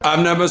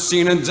I've never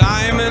seen a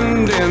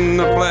diamond in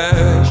the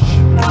flesh.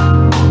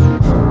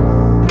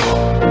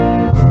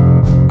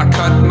 I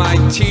cut my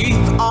teeth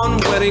on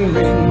wedding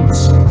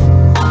rings.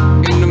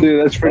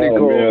 Dude, that's pretty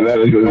cool. Man, that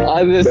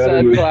is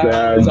a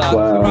sad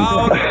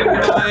clown.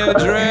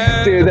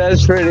 Dude,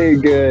 that's pretty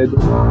good.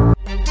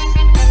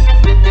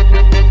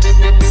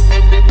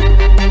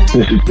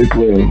 This is The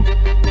Gloom,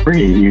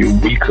 bringing you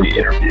weekly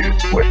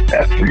interviews with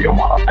F3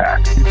 Omaha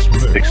Packs,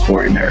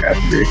 exploring their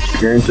F3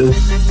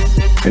 experiences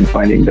and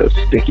finding those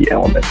sticky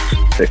elements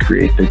that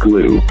create the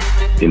glue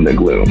in the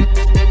gloom.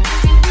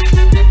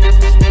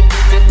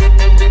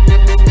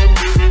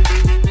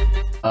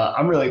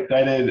 I'm really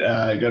excited.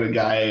 I got a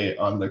guy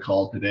on the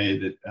call today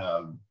that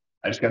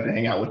I just got to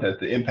hang out with at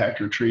the Impact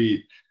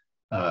Retreat.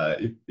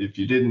 If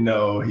you didn't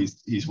know,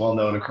 he's well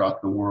known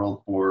across the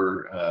world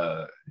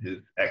for his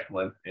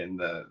excellence in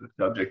the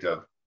subject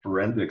of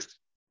forensics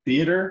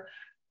theater.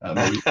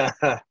 Maybe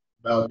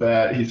about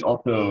that. He's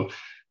also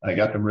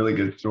got some really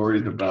good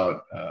stories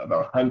about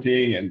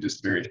hunting and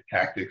just various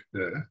tactics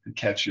to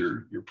catch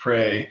your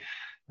prey.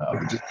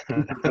 Just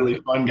a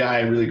really fun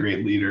guy, really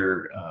great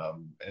leader.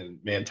 And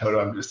man,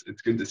 Toto, it's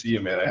good to see you,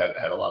 man. I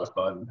had a lot of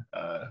fun.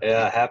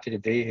 Yeah, happy to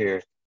be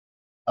here.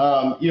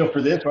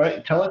 For this,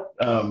 right? Tell us,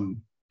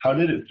 how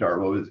did it start?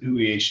 Who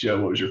EH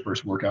Joe? What was your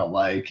first workout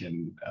like?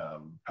 And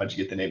how'd you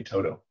get the name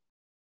Toto?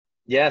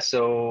 Yeah,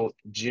 so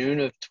June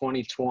of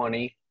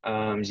 2020,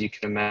 as you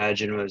can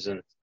imagine, was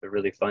a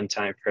really fun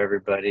time for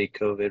everybody.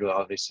 COVID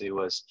obviously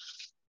was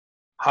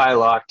high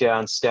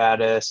lockdown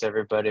status.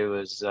 Everybody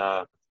was,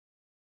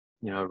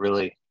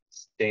 really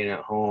staying at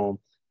home.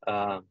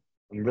 I'm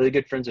really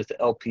good friends with the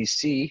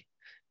LPC,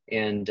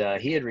 and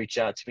he had reached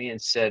out to me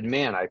and said,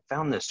 man, I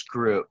found this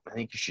group. I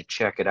think you should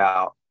check it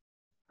out.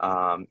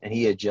 And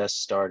he had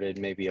just started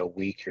maybe a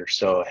week or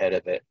so ahead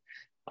of it.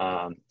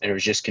 And it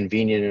was just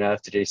convenient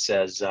enough that he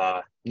says,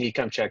 you need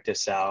to come check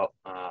this out.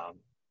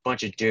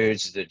 Bunch of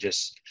dudes that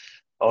just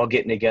all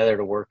getting together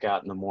to work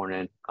out in the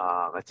morning.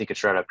 I think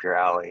it's right up your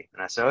alley.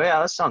 And I said, oh yeah,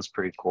 that sounds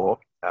pretty cool.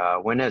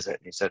 When is it?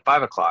 And he said,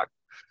 5 o'clock.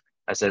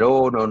 I said,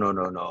 oh, no.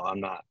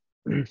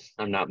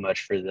 I'm not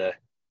much for the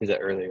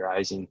early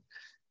rising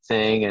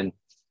thing. And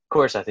of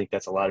course, I think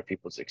that's a lot of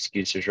people's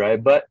excuses,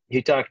 right? But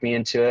he talked me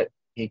into it.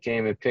 He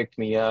came and picked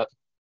me up.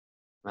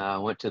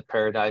 Went to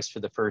Paradise for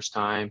the first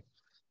time.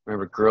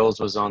 Remember, Grills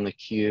was on the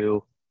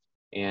queue,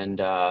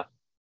 and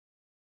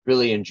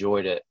really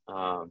enjoyed it.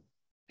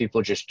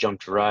 People just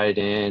jumped right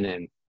in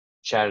and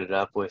chatted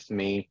up with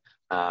me.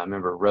 I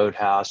remember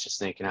Roadhouse, just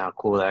thinking how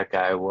cool that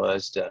guy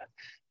was to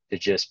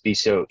just be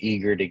so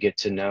eager to get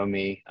to know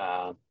me,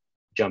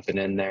 jumping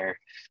in there.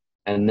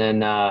 And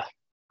then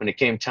when it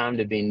came time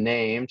to be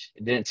named,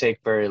 it didn't take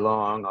very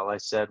long. All I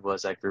said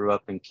was I grew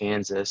up in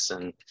Kansas,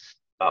 and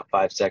about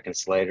 5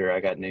 seconds later,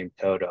 I got named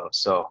Toto.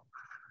 So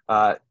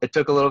it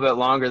took a little bit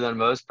longer than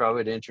most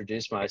probably to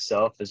introduce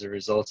myself as a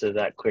result of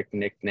that quick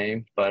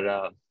nickname,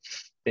 but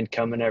been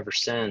coming ever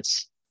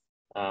since.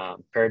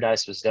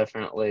 Paradise was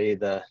definitely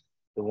the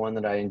one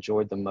that I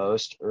enjoyed the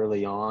most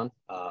early on.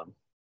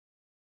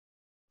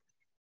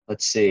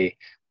 Let's see.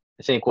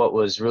 I think what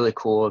was really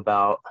cool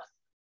about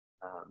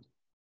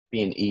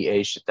being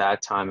EH at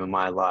that time in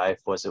my life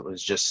was it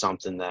was just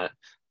something that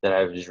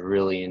I was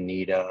really in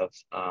need of.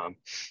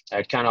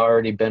 I'd kind of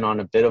already been on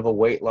a bit of a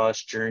weight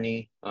loss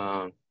journey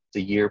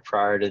the year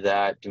prior to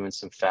that, doing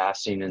some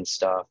fasting and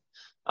stuff.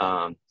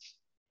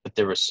 But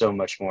there was so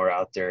much more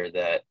out there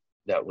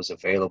that was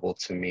available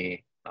to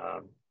me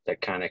that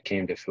kind of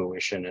came to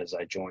fruition as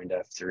I joined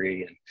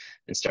F3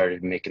 and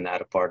started making that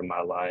a part of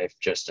my life,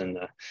 just in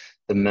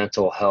the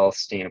mental health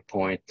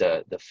standpoint,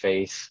 the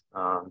faith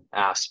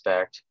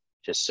aspect.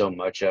 Just so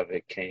much of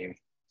it came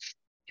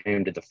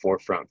to the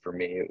forefront for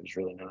me. It was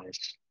really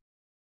nice.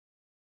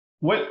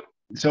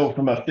 So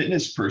from a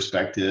fitness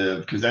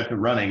perspective, because that's a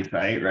running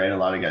site, right? A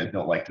lot of guys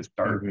don't like to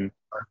start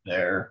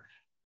there.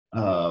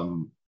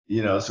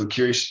 So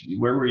curious,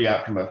 where were you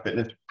at from a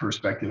fitness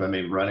perspective? I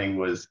mean, running,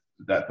 was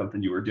that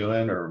something you were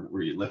doing, or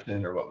were you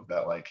lifting, or what was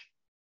that like?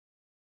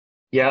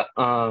 Yeah.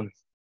 I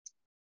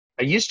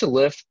used to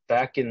lift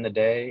back in the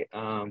day,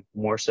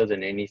 more so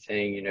than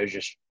anything,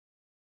 just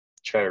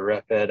try to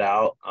rep it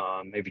out,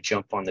 maybe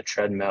jump on the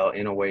treadmill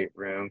in a weight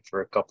room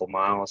for a couple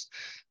miles,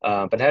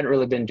 but hadn't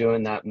really been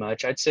doing that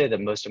much. I'd say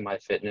that most of my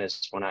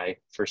fitness when I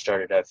first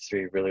started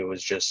F3 really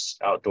was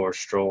just outdoor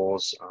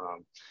strolls,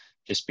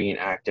 just being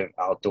active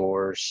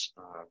outdoors,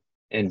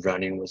 and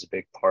running was a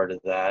big part of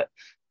that.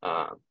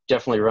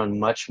 Definitely run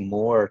much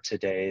more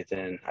today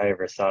than I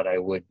ever thought I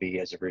would be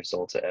as a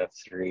result of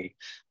F3,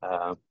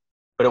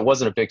 but it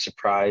wasn't a big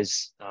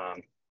surprise.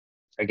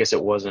 I guess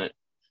it wasn't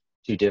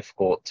too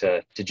difficult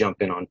to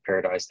jump in on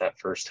Paradise that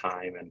first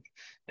time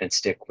and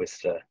stick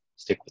with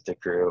the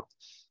crew.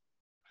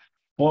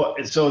 Well,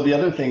 so the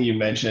other thing you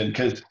mentioned,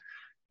 because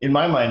in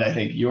my mind, I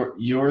think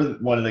you're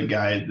one of the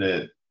guys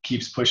that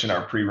keeps pushing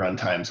our pre-run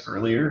times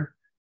earlier.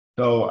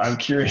 So I'm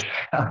curious,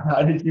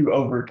 how did you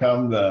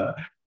overcome the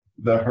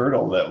the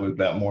hurdle that was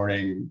that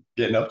morning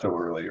getting up so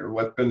early, or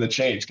what's been the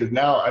change? Because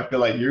now I feel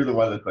like you're the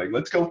one that's like,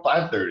 let's go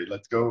 5:30,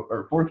 let's go,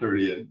 or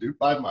 4:30 and do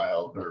 5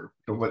 miles, or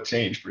so what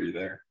changed for you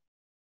there?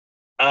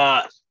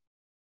 Uh,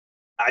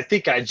 I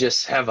think I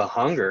just have a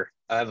hunger.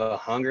 I have a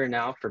hunger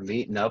now for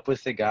meeting up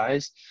with the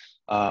guys.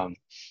 Um,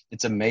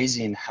 it's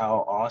amazing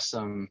how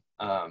awesome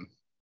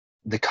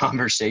the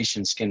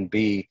conversations can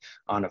be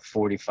on a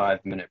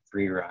 45-minute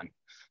pre-run,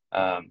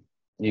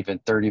 even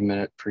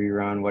 30-minute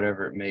pre-run,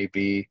 whatever it may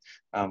be.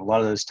 A lot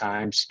of those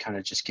times kind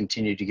of just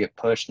continue to get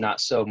pushed, not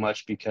so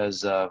much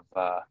because of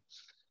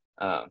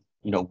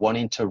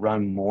wanting to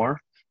run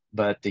more,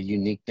 but the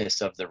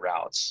uniqueness of the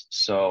routes.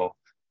 So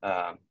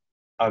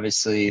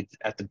obviously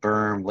at the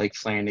Berm, Lake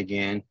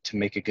Flanagan, to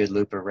make a good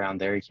loop around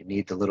there, you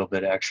need a little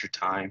bit of extra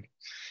time.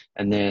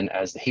 And then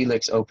as the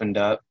Helix opened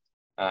up,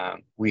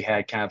 we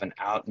had kind of an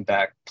out and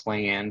back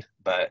planned,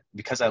 but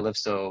because I live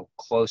so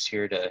close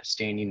here to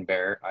Standing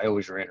Bear, I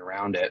always ran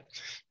around it.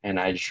 And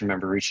I just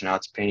remember reaching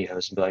out to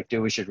Pantyhose and be like,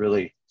 dude, we should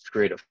really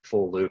create a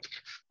full loop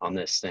on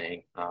this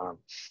thing.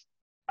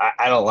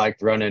 I don't like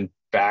running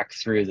back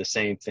through the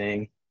same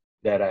thing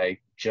that I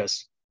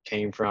just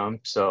came from.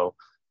 So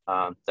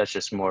that's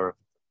just more,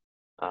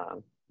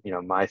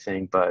 my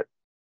thing, but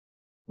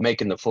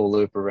making the full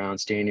loop around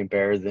Standing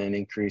Bear, then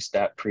increased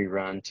that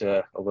pre-run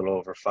to a little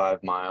over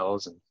 5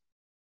 miles. And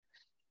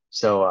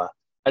so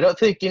I don't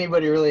think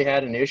anybody really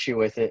had an issue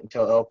with it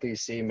until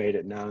LPC made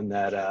it known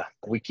that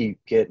we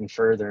keep getting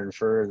further and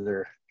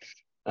further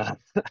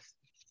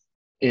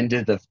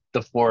into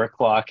the 4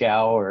 o'clock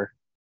hour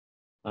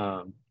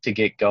to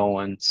get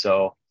going.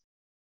 So,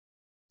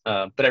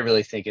 but I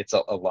really think it's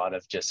a lot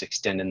of just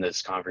extending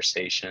those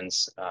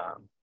conversations,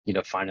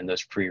 finding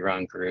those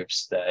pre-run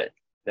groups that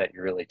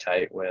you're really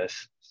tight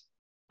with.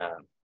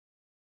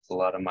 It's a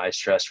lot of my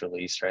stress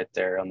release right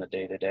there on the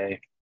day-to-day.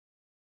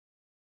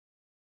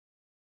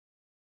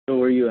 So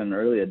were you an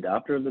early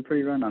adopter of the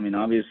pre-run? I mean,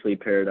 obviously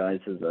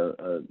Paradise is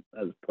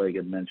as Plague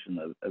had mentioned,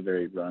 a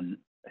very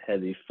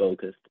run-heavy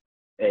focused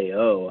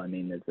AO. I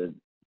mean, is it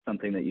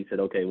something that you said,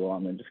 okay, well,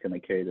 I'm just going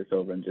to carry this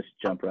over and just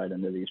jump right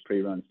into these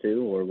pre-runs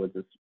too? Or was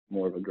this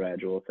more of a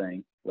gradual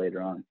thing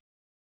later on?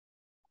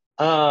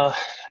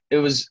 It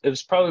was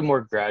probably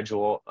more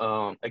gradual.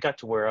 I got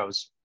to where I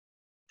was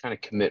kind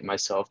of commit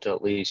myself to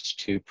at least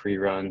 2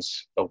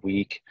 pre-runs a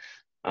week.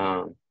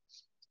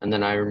 And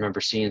then I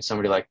remember seeing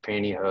somebody like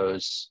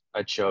Pantyhose.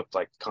 I'd show up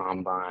like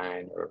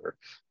Combine or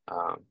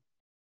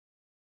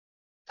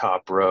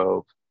Top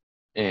Rope,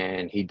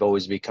 and he'd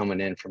always be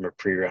coming in from a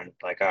pre-run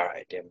like, all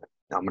right, damn it,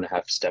 I'm going to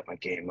have to step my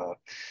game up.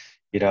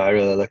 I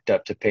really looked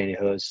up to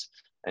Pantyhose,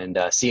 and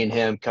seeing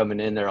him coming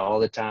in there all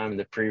the time in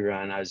the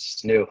pre-run, I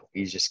just knew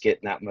he's just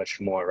getting that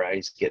much more, right?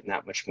 He's getting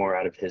that much more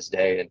out of his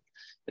day,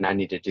 and I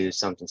need to do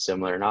something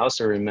similar. And I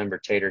also remember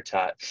Tater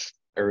Tot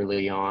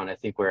early on. I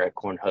think we're at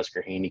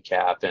Cornhusker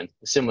Handicap, and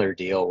a similar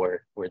deal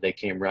where they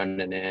came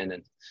running in,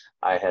 and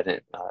I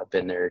hadn't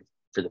been there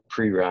for the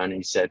pre-run. And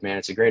he said, man,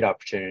 it's a great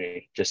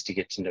opportunity just to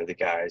get to know the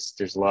guys.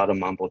 There's a lot of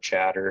mumble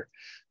chatter.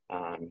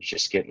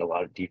 Just getting a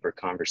lot of deeper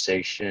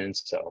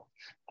conversations. So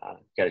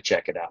got to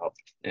check it out.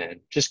 And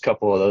just a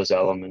couple of those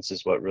elements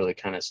is what really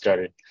kind of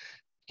started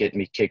getting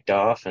me kicked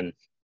off. And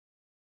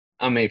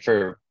I mean,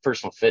 for a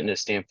personal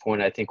fitness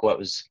standpoint, I think what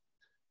was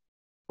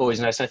always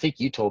nice, I think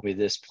you told me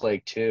this,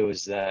 Plague, too,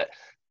 is that,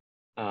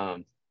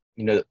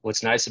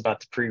 what's nice about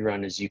the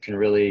pre-run is you can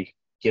really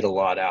get a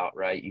lot out,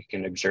 right? You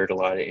can exert a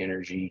lot of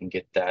energy, you can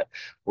get that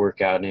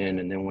workout in.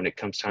 And then when it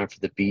comes time for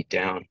the beat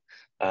down,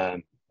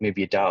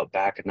 maybe you dial it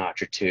back a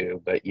notch or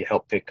two, but you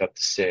help pick up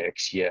the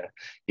 6. You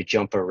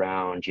jump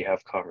around, you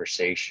have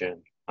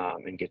conversation,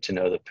 and get to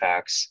know the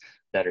packs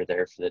that are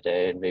there for the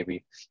day. And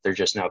maybe they're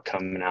just now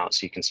coming out,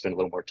 so you can spend a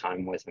little more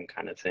time with them,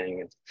 kind of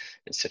thing. And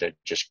instead of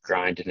just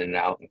grinding it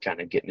out and kind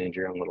of getting into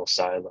your own little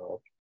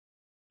silo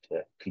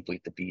to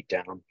complete the beat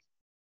down.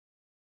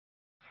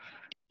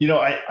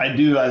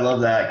 I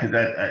love that, because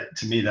that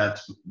to me,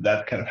 that's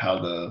kind of how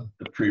the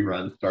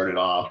pre-run started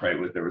off, right?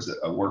 There was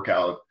a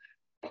workout,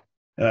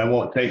 and I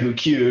won't say who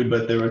cued,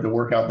 but there was a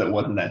workout that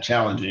wasn't that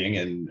challenging.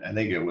 And I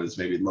think it was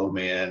maybe Low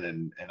Man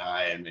and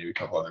I and maybe a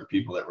couple other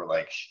people that were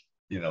like,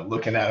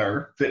 looking at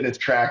our fitness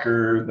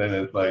trackers, and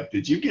it's like,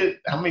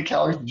 how many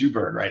calories did you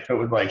burn, right? So it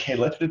was like, hey,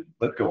 let's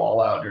go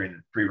all out during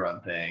the pre-run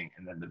thing,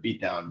 and then the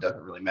beat down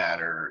doesn't really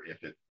matter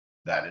if it's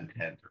that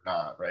intense or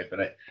not, right?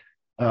 But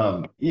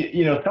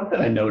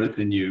something I noticed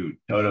in you,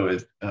 Toto,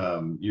 is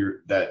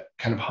that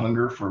kind of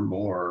hunger for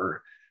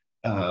more.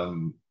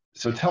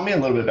 So tell me a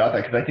little bit about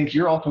that, because I think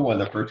you're also one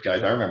of the first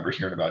guys I remember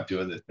hearing about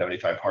doing this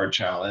 75 hard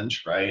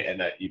challenge, right?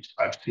 And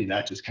I've seen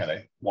that just kind of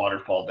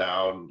waterfall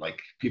down. Like,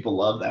 people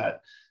love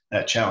that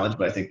challenge,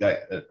 but I think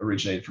that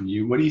originated from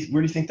you. Where do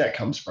you think that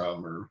comes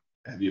from, or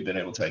have you been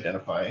able to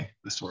identify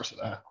the source of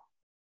that?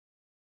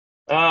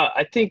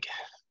 I think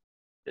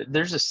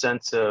there's a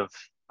sense of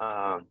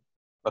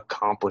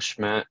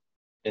accomplishment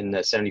in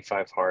the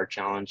 75 hard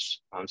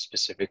challenge,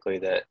 specifically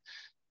that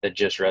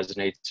just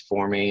resonates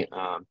for me.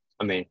 I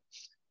mean,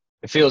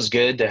 it feels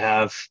good to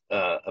have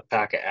a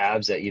pack of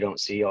abs that you don't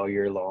see all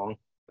year long.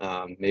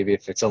 maybe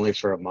if it's only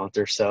for a month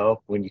or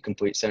so when you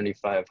complete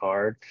 75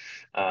 hard.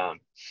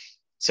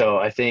 So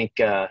I think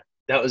that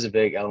was a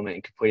big element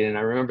in completing. And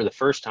I remember the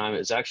first time it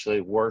was actually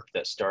work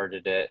that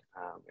started it.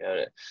 We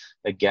had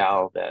a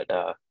gal that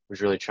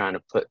was really trying to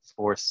put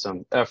forth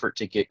some effort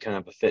to get kind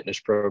of a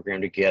fitness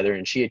program together,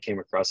 and she had came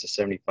across the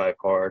 75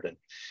 hard, and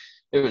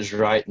it was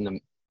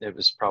it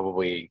was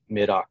probably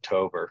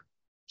mid-October.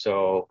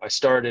 So I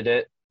started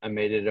it. I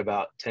made it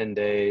about 10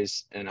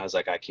 days, and I was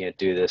like, I can't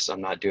do this.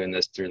 I'm not doing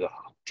this through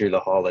the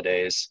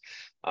holidays.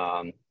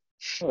 Well,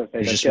 It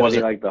that's just gotta be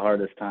wasn't. like the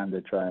hardest time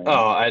to try and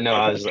Oh, I know.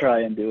 I was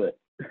try and do it.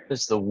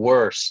 It's the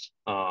worst.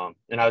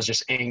 And I was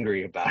just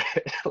angry about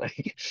it.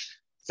 Like,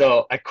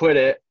 so I quit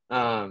it,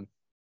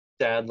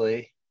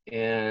 sadly.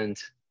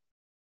 And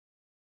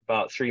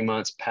about 3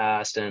 months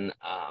passed, and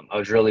I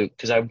was really,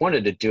 because I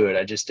wanted to do it,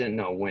 I just didn't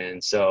know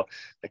when. So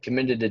I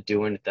committed to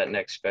doing it that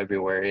next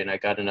February, and I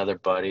got another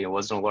buddy. It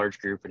wasn't a large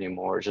group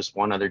anymore. It was just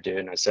one other dude.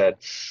 And I said,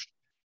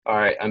 all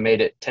right, I made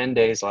it 10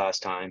 days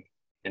last time.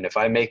 And if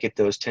I make it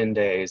those 10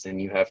 days, then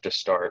you have to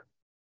start.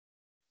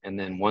 And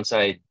then once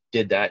I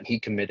did that and he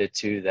committed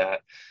to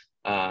that,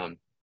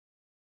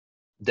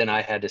 then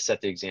I had to set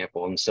the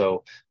example. And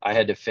so I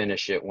had to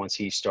finish it once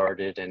he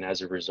started. And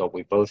as a result,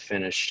 we both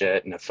finished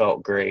it, and it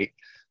felt great.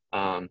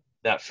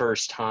 That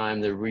first time,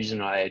 the reason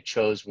I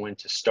chose when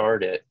to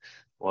start it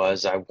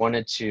was I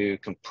wanted to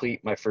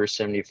complete my first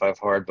 75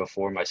 hard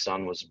before my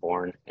son was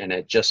born. And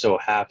it just so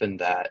happened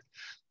that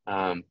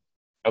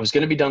I was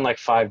going to be done like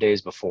 5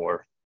 days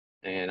before,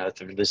 and I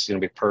thought this is going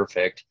to be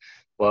perfect.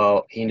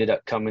 Well, he ended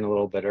up coming a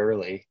little bit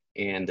early,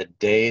 and the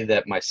day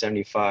that my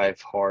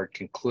 75 hard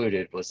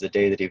concluded was the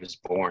day that he was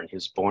born. He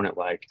was born at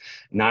like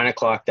 9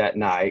 o'clock that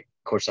night.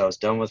 Of course, I was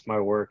done with my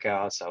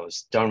workouts. I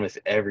was done with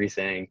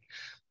everything.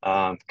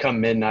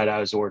 Come midnight, I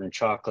was ordering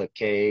chocolate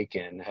cake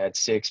and had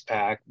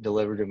 6-pack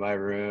delivered to my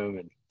room,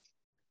 and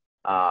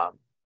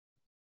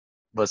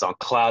was on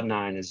cloud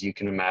nine, as you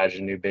can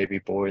imagine, new baby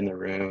boy in the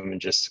room,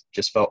 and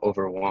just felt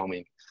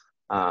overwhelming.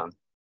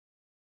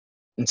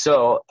 And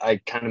so I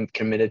kind of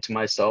committed to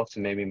myself to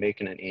maybe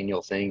making an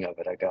annual thing of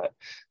it. I got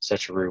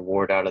such a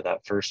reward out of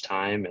that first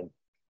time. And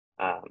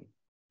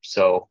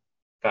so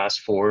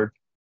fast forward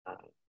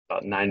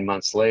about 9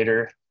 months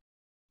later,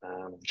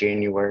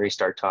 January,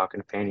 started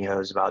talking to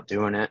Pantyhose about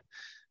doing it.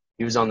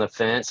 He was on the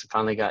fence, and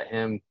finally got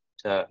him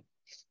to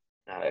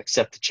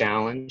accept the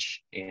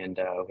challenge. And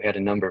we had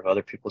a number of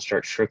other people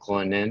start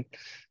trickling in.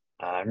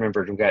 I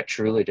remember we got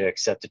Truly to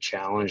accept the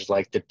challenge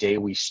like the day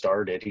we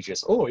started. He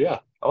just, oh yeah,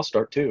 I'll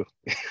start too.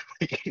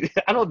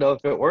 I don't know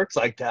if it works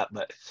like that,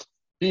 but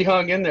he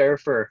hung in there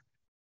for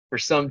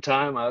some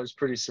time. I was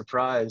pretty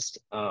surprised.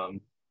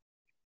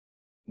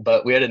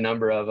 But we had a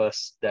number of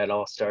us that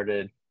all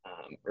started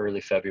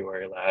early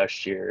February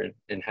last year,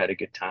 and had a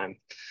good time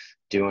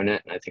doing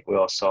it. And I think we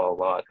all saw a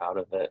lot out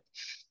of it,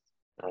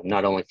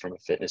 not only from a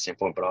fitness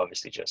standpoint, but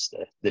obviously just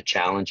the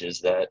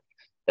challenges that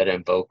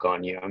invoke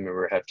on you. I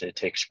remember having to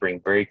take spring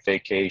break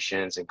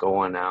vacations and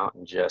going out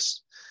and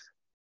just,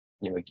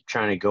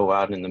 trying to go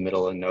out in the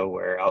middle of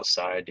nowhere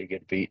outside to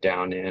get beat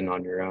down in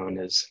on your own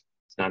is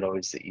not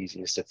always the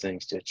easiest of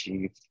things to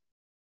achieve.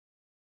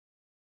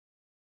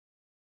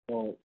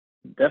 Well,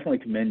 definitely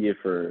commend you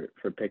for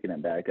picking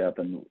it back up,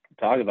 and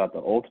talk about the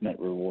ultimate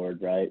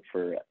reward, right?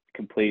 For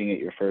completing it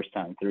your first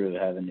time through,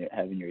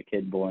 having your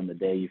kid born the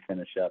day you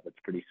finish up. It's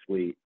pretty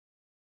sweet.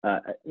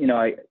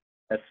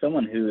 As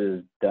someone who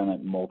has done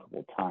it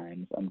multiple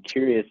times, I'm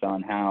curious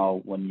on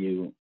how when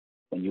you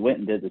went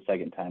and did the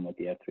second time with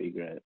the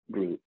F3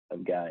 group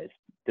of guys,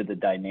 did the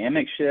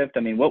dynamic shift?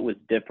 I mean, what was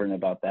different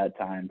about that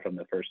time from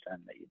the first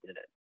time that you did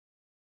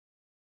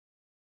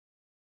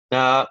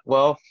it?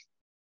 Well,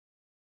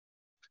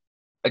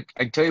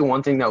 I tell you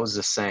one thing that was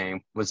the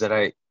same was that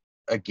I,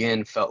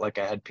 again, felt like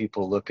I had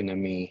people looking to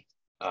me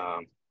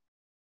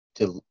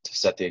to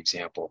set the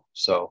example.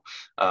 So,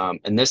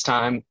 and this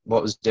time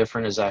what was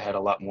different is I had a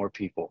lot more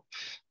people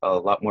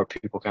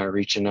kind of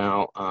reaching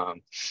out,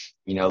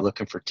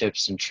 looking for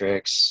tips and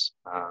tricks.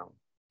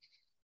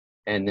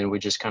 And then we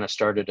just kind of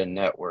started a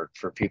network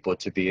for people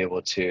to be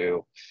able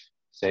to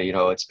say,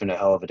 it's been a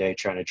hell of a day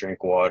trying to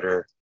drink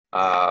water.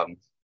 And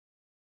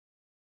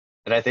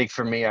I think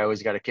for me, I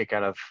always got a kick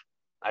out of,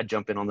 I'd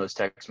jump in on those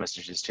text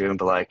messages too and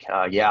be like,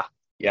 yeah,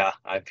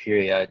 I'm here.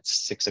 Yeah,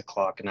 it's 6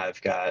 o'clock and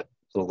I've got a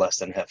little less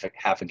than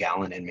half a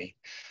gallon in me.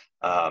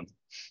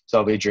 So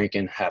I'll be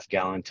drinking half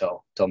gallon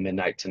till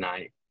midnight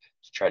tonight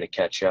to try to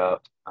catch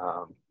up,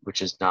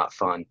 which is not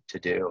fun to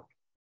do.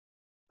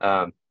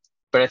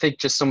 But I think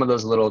just some of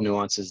those little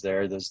nuances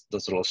there, those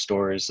little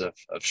stories of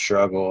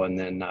struggle, and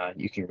then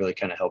you can really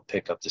kind of help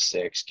pick up the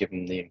six, give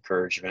them the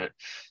encouragement.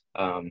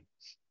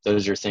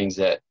 Those are things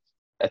that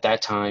at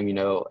that time,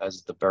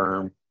 as the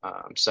Berm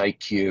site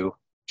Q,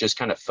 just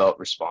kind of felt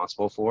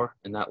responsible for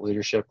in that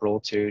leadership role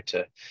too,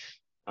 to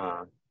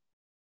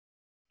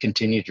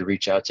continue to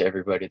reach out to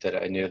everybody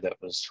that I knew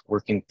that was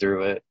working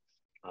through it.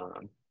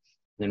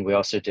 Then we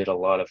also did a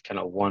lot of kind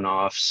of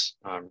one-offs,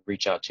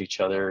 reach out to each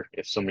other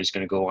if somebody's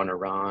going to go on a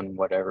run,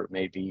 whatever it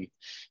may be,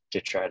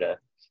 to try to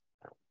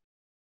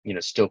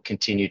still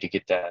continue to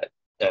get that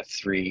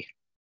F3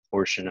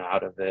 portion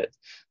out of it.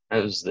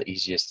 That was the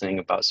easiest thing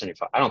about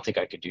 75. I don't think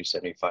I could do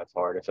 75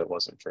 hard if it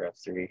wasn't for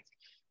F3.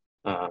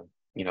 I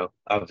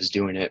was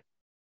doing it.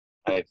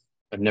 I've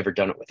never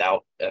done it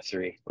without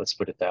F3. Let's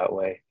put it that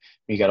way.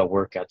 You got a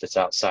workout that's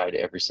outside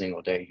every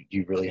single day.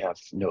 You really have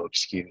no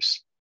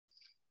excuse.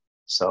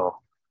 So,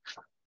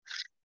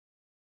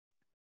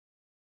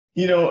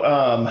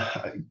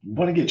 I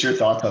want to get your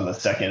thoughts on the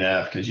second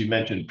F, because you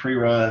mentioned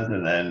pre-runs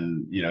and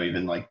then,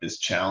 even like this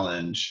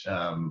challenge.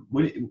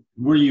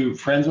 Were you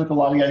friends with a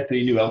lot of guys? So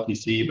you knew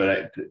LPC,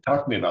 but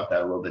talk to me about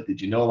that a little bit. Did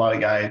you know a lot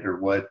of guys, or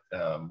what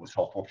was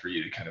helpful for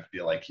you to kind of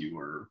feel like you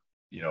were,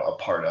 a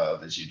part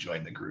of as you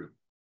joined the group?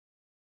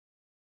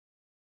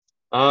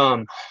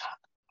 I'm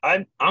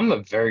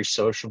a very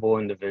sociable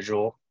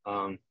individual.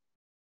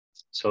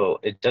 So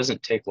it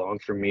doesn't take long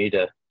for me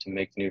to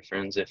make new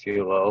friends, if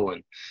you will.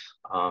 And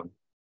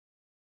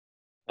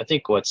I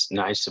think what's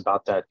nice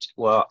about that,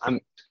 well,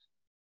 I'm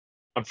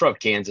from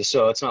Kansas,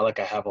 so it's not like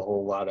I have a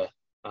whole lot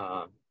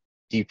of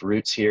deep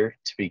roots here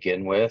to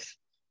begin with.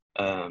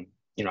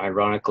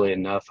 Ironically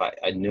enough,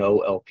 I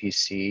know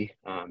LPC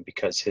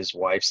because his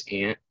wife's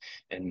aunt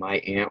and my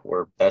aunt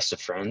were best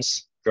of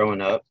friends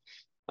growing up.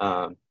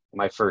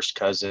 My first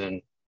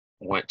cousin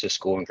went to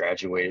school and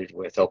graduated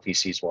with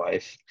LPC's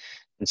wife.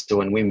 And so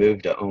when we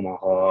moved to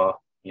Omaha,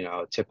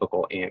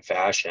 typical aunt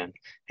fashion,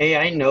 hey,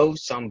 I know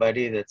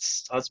somebody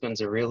that's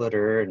husband's a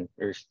realtor. And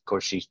of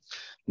course, she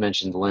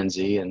mentioned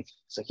Lindsay. And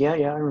it's like, yeah,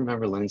 I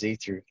remember Lindsay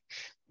through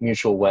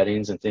mutual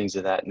weddings and things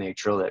of that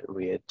nature that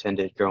we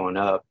attended growing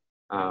up.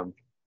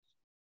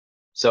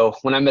 So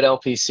when I met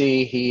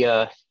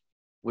LPC,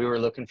 we were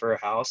looking for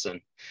a house, and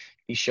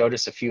he showed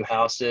us a few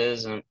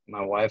houses. And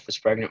my wife was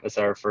pregnant with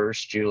our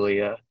first,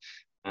 Julia.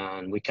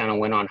 And we kind of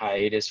went on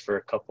hiatus for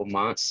a couple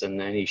months, and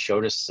then he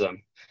showed us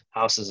some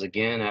houses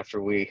again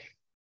after we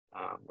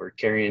were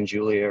carrying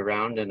Julia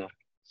around in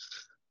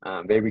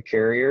a baby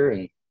carrier.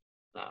 And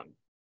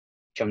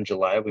come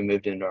July, we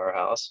moved into our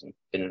house and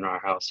been in our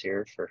house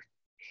here for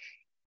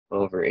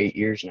over 8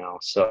 years now.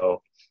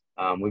 So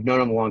we've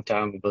known him a long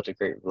time. We built a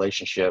great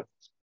relationship.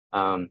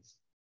 But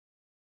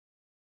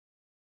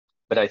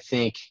I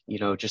think,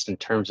 just in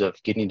terms of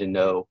getting to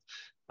know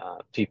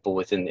people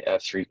within the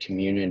F3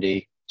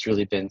 community, it's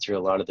really been through a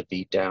lot of the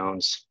beat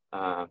downs,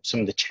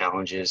 some of the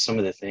challenges, some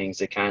of the things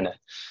that kind of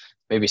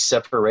maybe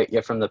separate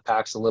you from the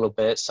packs a little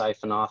bit,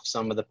 siphon off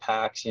some of the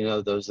packs,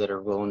 those that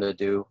are willing to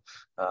do,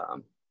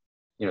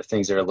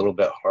 things that are a little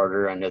bit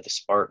harder. I know the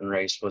Spartan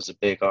race was a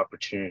big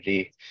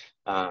opportunity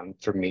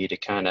for me to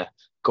kind of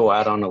go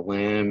out on a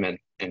limb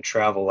and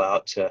travel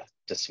out to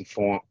some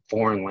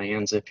foreign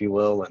lands, if you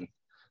will, and,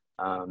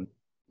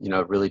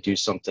 really do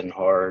something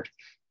hard.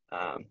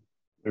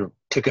 We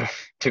took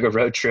a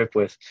road trip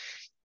with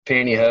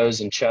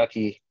Pantyhose and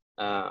Chucky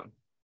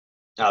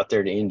out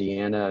there to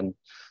Indiana, and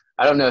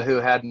I don't know who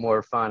had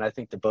more fun. I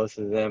think the both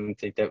of them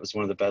think that was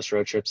one of the best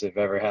road trips they've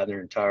ever had in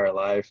their entire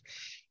life.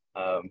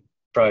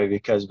 Probably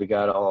because we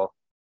got all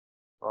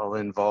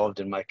involved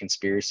in my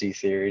conspiracy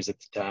theories at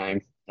the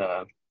time.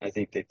 I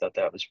think they thought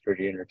that was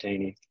pretty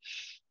entertaining,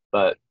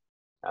 but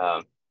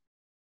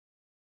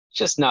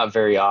just not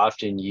very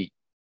often you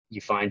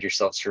find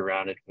yourself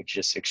surrounded with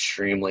just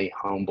extremely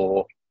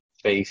humble,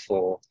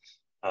 faithful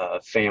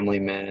family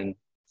men,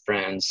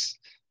 friends.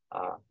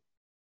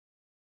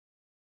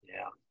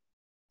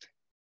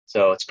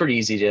 So it's pretty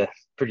easy to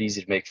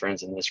make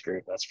friends in this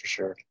group, that's for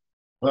sure.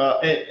 Well,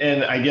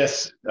 and I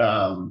guess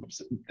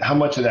how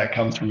much of that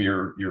comes from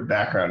your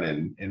background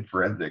in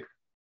forensic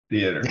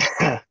theater?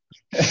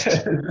 Is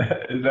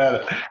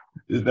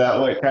that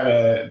what kind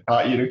of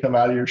taught you to come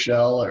out of your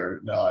shell, or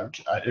no?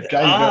 If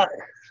guys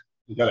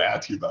you got to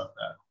ask you about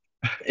that.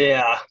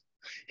 Yeah,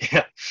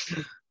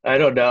 I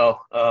don't know.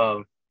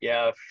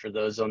 For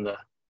those on the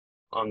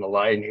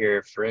line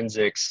here,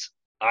 forensics,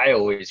 I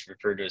always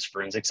refer to as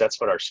forensics. That's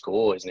what our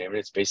school is named.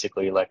 It's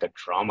basically like a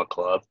drama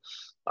club.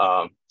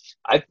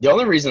 The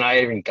only reason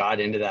I even got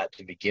into that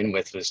to begin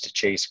with was to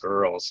chase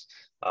girls.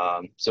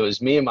 So it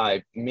was me and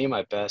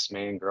my best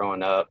man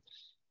growing up,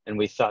 and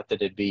we thought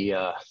that it'd be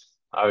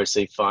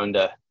obviously fun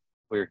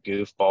we were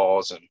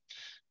goofballs, and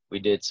we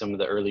did some of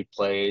the early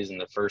plays in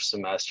the first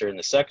semester, and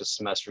the second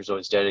semester is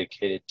always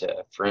dedicated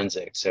to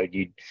forensics. So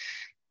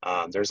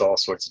there's all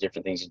sorts of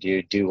different things you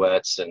do,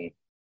 duets and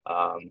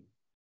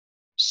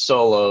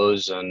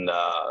solos and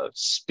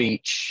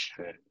speech.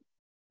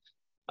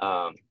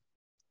 And,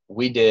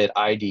 we did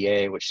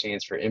IDA, which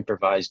stands for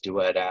improvised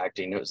duet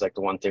acting. It was like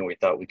the one thing we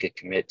thought we could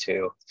commit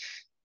to.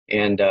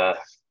 And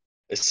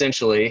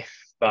essentially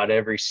about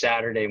every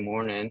Saturday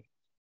morning,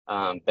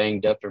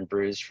 banged up and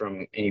bruised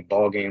from any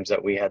ball games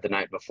that we had the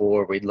night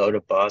before, we'd load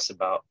a bus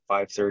about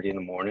 5:30 in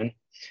the morning,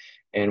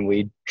 and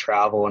we'd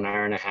travel an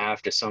hour and a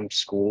half to some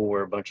school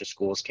where a bunch of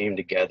schools came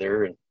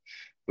together, and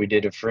we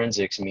did a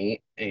forensics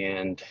meet.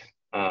 And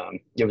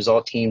it was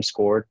all team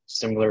scored,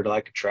 similar to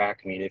like a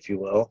track meet, if you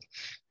will.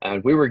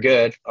 And we were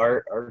good.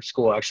 Our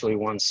school actually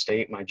won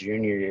state my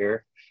junior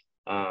year.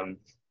 And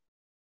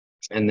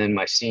then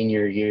my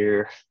senior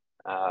year,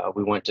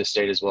 We went to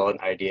state as well in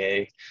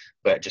IDA,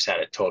 but just had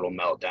a total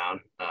meltdown.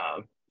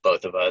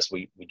 Both of us,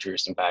 we drew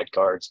some bad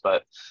cards,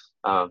 but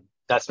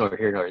that's neither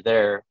here nor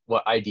there.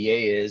 What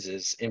IDA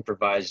is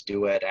improvised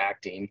duet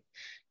acting.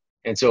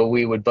 And so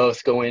we would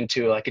both go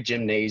into like a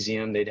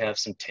gymnasium. They'd have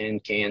some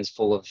tin cans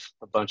full of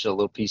a bunch of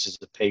little pieces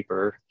of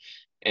paper,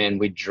 and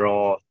we'd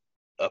draw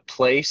a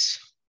place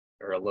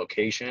or a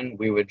location.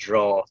 We would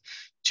draw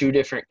two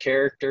different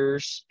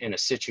characters in a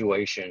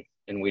situation,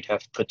 and we'd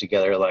have to put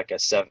together like a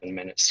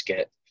 7-minute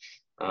skit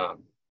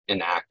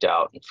and act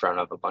out in front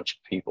of a bunch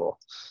of people.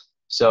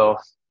 So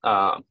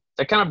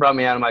that kind of brought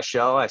me out of my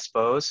shell, I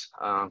suppose.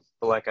 But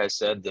like I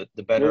said,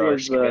 the better our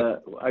skit.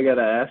 I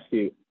gotta ask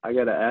you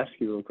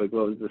real quick.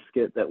 What was the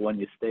skit that won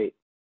you state?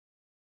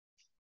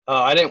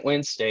 I didn't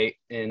win state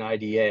in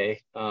IDA.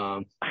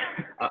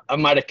 I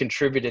might have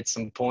contributed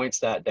some points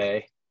that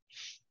day.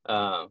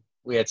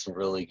 We had some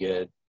really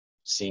good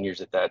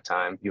seniors at that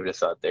time. You would have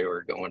thought they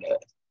were going to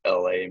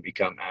LA and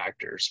become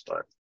actors,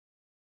 but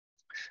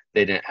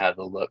they didn't have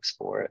the looks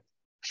for it.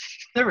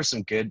 There were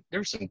some good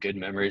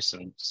memories,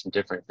 some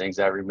different things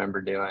I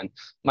remember doing.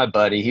 My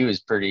buddy, he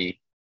was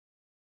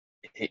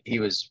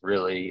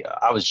really,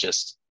 I was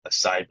just a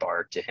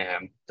sidebar to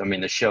him. I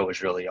mean, the show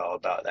was really all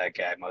about that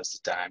guy most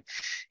of the time.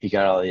 He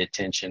got all the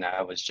attention.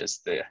 I was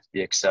just the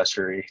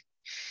accessory.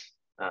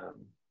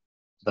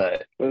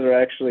 But was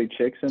there actually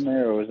chicks in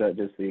there, or was that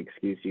just the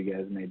excuse you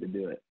guys made to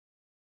do it?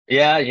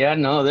 Yeah,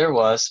 no, there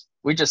was.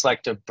 We just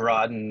like to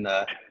broaden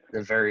the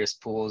various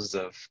pools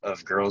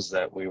of girls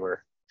that we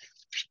were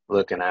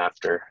looking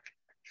after.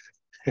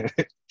 Yeah,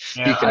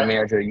 you can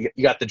imagine,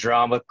 you got the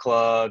drama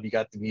club, you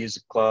got the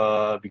music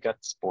club, you got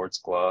the sports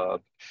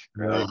club,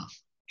 right? Yeah.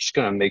 Just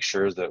gonna make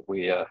sure that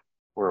we're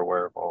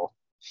aware of all.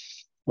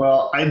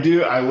 Well,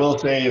 I will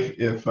say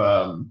if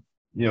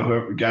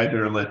whoever guys that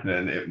are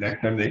listening, if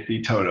next time they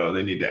see Toto,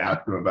 they need to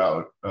ask him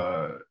about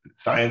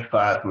science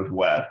class with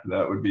Wes.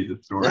 That would be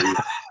the story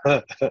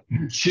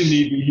you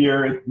need to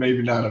hear. It's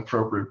maybe not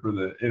appropriate for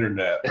the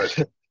internet, but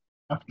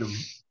ask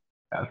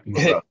him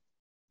about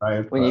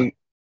science class.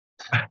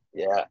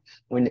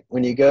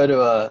 When you go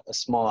to a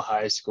small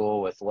high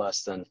school with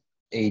less than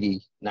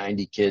 80,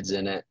 90 kids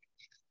in it,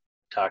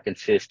 talking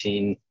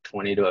 15,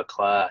 20 to a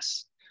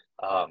class,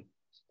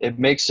 it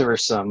makes for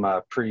some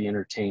pretty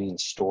entertaining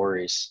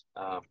stories.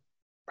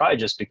 Probably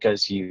just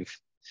because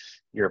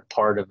you're a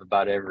part of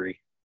about every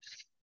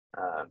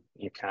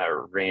kind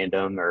of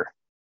random or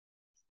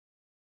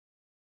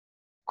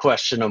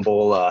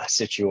questionable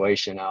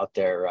situation out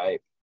there,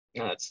 right?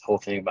 That's the whole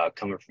thing about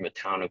coming from a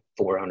town of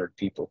 400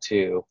 people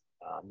too.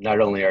 Not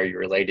only are you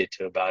related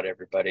to about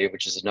everybody,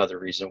 which is another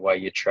reason why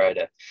you try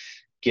to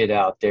get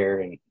out there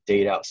and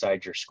date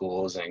outside your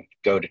schools and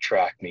go to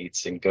track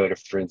meets and go to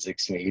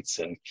forensics meets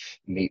and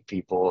meet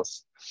people.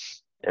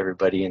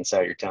 Everybody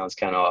inside your town's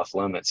kind of off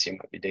limits. You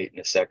might be dating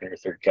a second or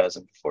third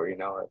cousin before you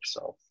know it.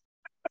 So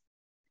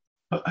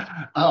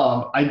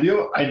I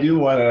do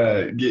want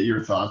to get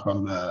your thoughts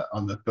on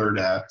the third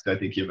act. I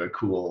think you have a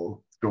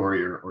cool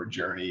story or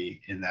journey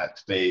in that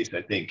space.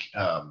 I think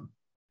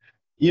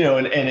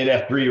and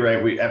at F3,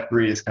 right?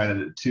 F3 is kind of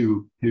the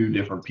two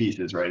different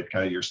pieces, right? It's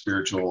kind of your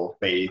spiritual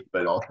faith,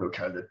 but also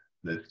kind of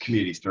the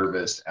community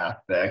service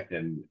aspect.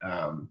 And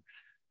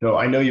so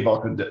I know you've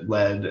also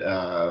led,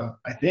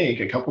 I think,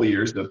 a couple of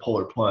years the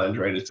Polar Plunge,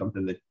 right? It's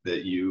something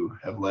that you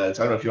have led.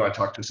 So I don't know if you want to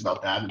talk to us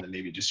about that, and then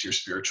maybe just your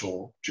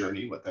spiritual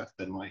journey, what that's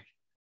been like.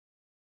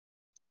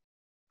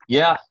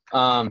 Yeah.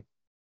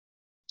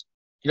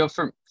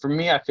 For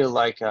me, I feel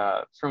like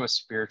from a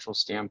spiritual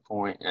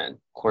standpoint, and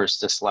of course,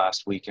 this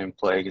last weekend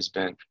plague has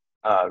been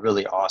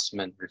really awesome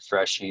and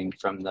refreshing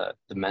from the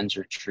men's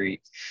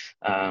retreat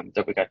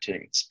that we got to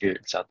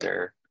experience out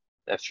there,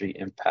 F3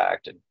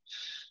 Impact, and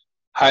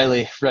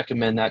highly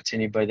recommend that to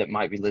anybody that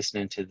might be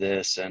listening to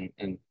this and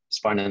is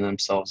finding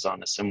themselves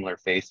on a similar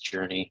faith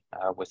journey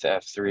with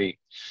F3.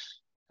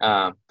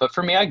 But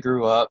for me, I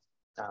grew up,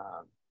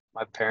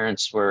 my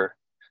parents were,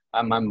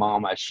 my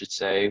mom, I should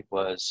say,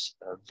 was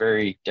a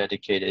very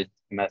dedicated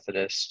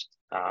Methodist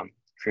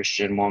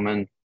Christian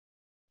woman.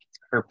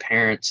 Her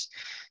parents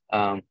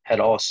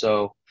had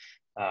also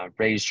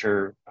raised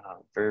her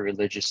very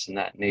religious in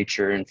that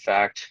nature. In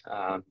fact,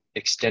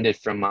 extended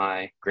from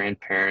my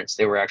grandparents,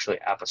 they were actually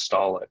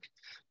apostolic.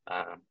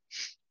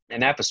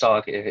 And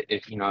apostolic,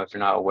 if you're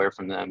not aware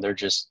from them,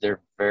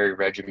 they're very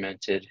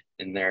regimented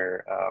in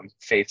their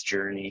faith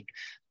journey.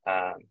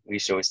 We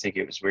used to always think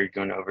it was weird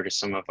going over to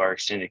some of our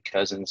extended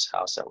cousins'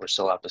 house that were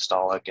still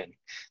apostolic, and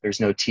there's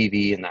no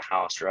TV in the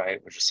house,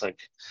 right? We're just like,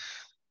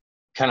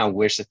 kind of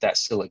wish that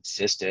still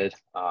existed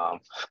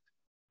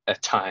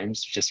at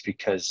times, just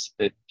because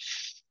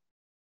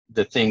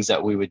the things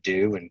that we would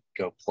do and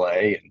go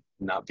play and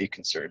not be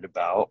concerned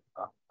about,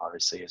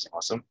 obviously is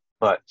awesome.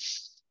 But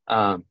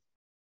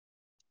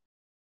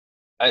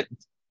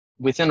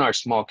within our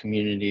small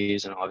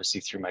communities, and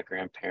obviously through my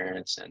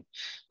grandparents and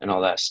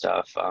all that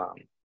stuff,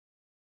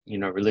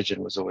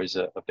 religion was always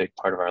a big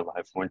part of our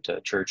life. Went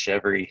to church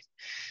every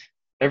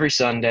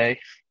Sunday,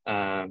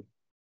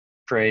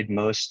 prayed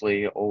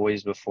mostly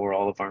always before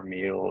all of our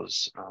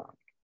meals.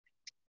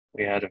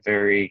 We had a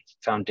very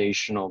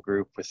foundational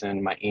group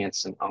within my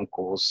aunts and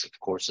uncles, of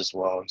course, as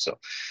well. And so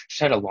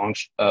just had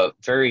a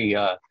very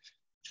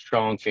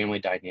strong family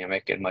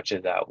dynamic, and much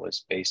of that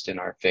was based in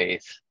our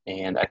faith.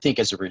 And I think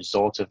as a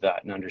result of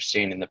that and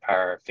understanding the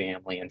power of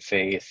family and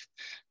faith,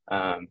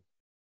 it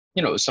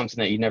was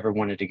something that you never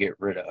wanted to get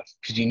rid of,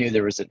 because you knew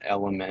there was an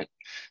element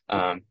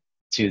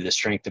to the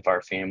strength of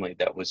our family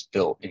that was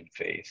built in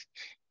faith.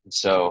 And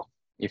so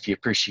if you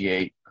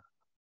appreciate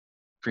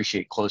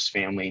close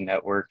family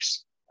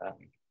networks,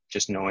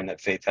 just knowing that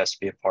faith has to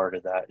be a part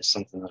of that is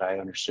something that I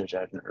understood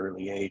at an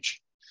early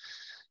age.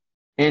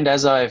 And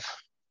as I've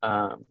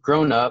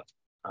grown up,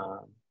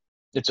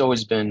 it's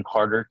always been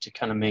harder to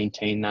kind of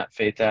maintain that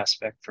faith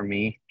aspect for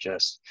me.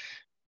 Just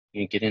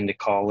get into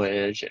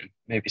college and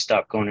maybe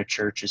stop going to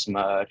church as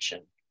much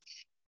and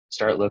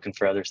start looking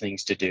for other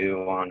things to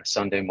do on a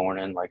Sunday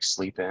morning, like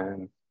sleep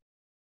in.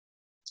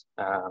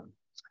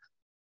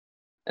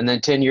 And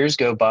then 10 years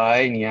go by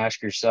and you ask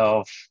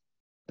yourself,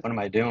 what am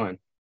I doing?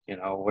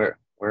 Where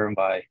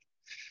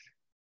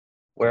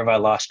have I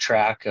lost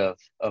track of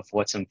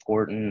what's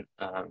important?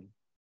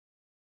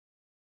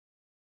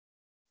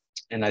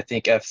 And I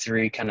think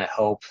F3 kind of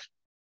helped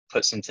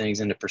put some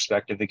things into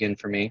perspective again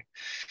for me.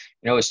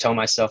 I always tell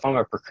myself I'm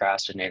a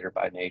procrastinator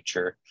by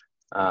nature.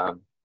 But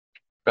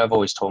I've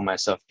always told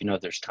myself,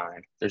 there's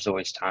time. There's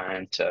always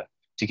time to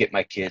get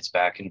my kids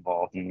back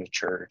involved in the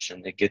church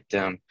and to get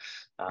them,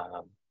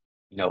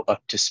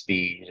 up to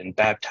speed and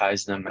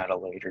baptize them at a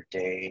later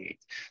date.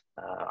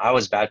 I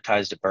was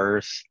baptized at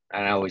birth,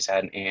 and I always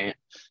had an aunt,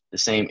 the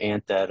same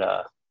aunt that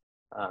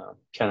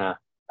kind of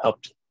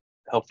helped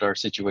our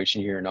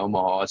situation here in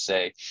Omaha. I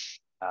say,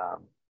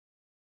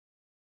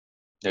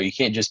 you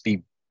can't just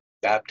be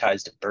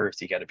baptized at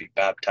birth. You got to be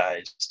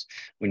baptized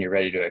when you're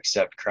ready to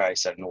accept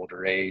Christ at an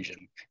older age,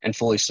 and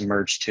fully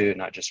submerged too,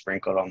 not just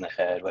sprinkled on the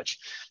head, which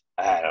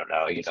I don't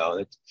know,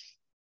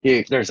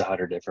 there's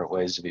 100 different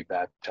ways to be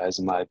baptized,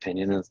 in my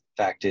opinion. And the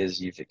fact is,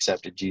 you've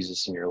accepted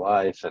Jesus in your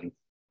life, and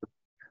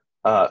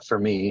for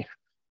me,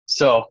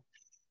 so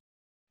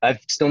I've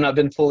still not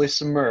been fully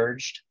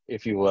submerged,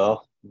 if you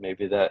will.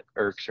 Maybe that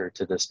irks her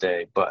to this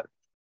day, but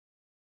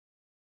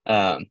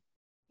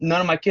none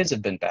of my kids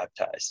have been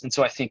baptized. And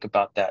so I think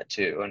about that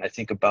too. And I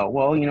think about,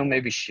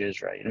 maybe she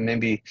is right. And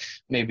maybe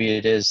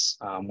it is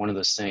one of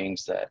those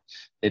things that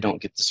they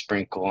don't get the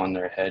sprinkle on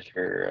their head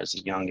here as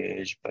a young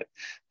age, but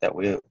that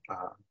we,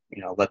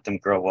 let them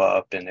grow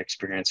up and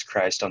experience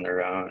Christ on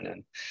their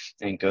own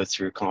and go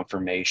through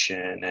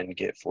confirmation and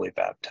get fully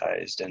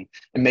baptized and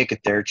make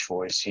it their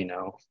choice,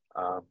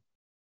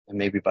 and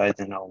maybe by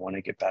then I'll want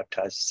to get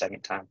baptized a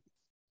second time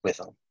with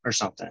them or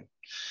something.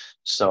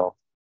 So,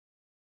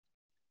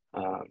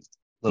 a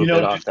little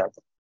bit off that.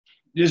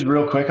 Just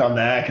real quick on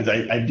that, because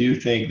I do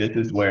think this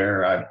is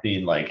where I've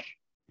seen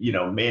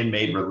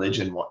man-made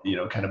religion,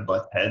 kind of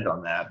bust heads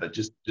on that. But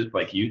just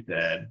like you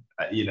said,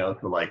 so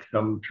like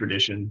some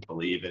traditions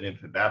believe in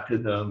infant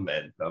baptism,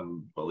 and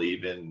some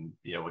believe in,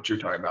 what you're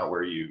talking about,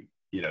 where you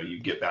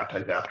get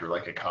baptized after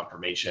like a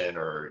confirmation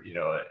or,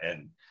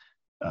 and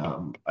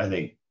I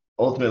think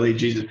ultimately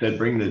Jesus said,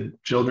 bring the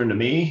children to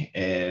me.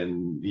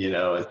 And,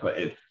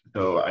 it's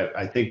so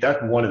I think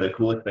that's one of the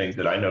coolest things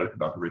that I noticed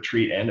about the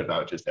retreat and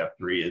about just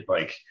F3 is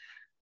like,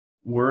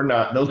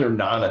 those are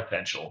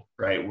non-essential,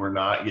 right? We're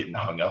not getting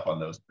hung up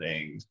on those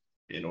things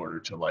in order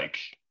to like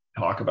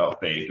talk about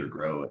faith or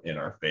grow in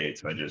our faith.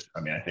 So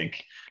I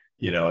think,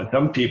 and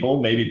some people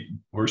maybe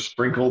were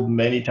sprinkled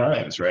many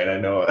times, right? I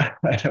know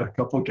a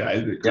couple of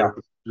guys that grew up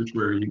in church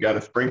where you got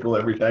to sprinkle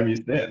every time you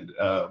sinned.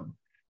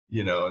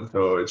 And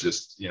so it's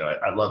just,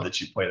 I love that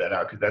you point that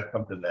out, because that's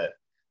something that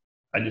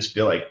I just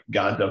feel like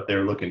God's up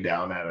there looking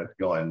down at us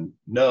going,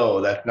 no,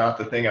 that's not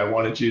the thing I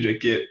wanted you to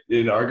get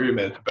in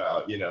arguments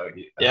about,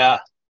 Yeah.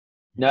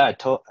 No, I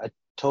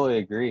totally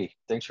agree.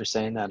 Thanks for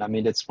saying that. I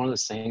mean, it's one of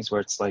those things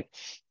where it's like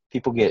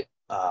people get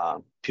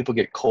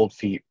cold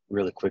feet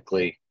really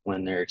quickly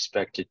when they're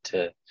expected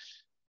to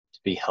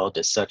be held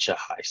to such a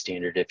high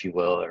standard, if you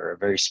will, or a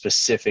very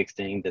specific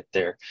thing that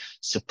they're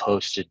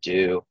supposed to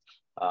do.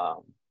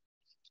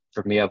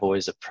 For me, I've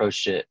always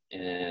approached it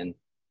in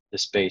the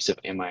space of,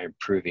 am I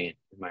improving?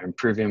 Am I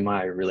improving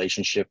my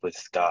relationship with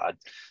God?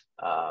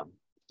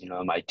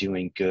 Am I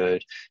doing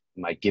good?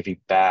 Am I giving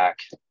back?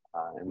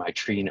 Am I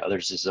treating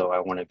others as though I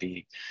want to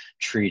be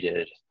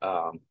treated?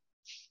 And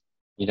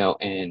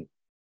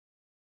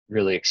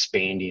really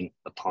expanding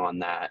upon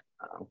that.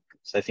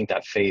 So I think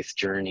that faith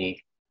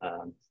journey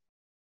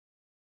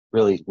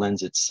really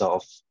lends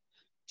itself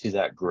to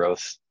that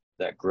growth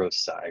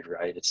side,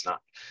 right? It's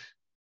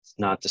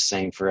not the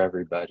same for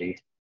everybody.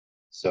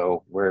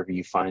 So wherever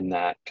you find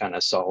that kind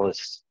of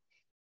solace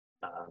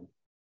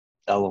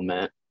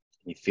element,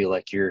 you feel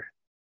like you're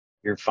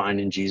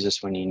finding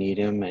Jesus when you need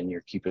him and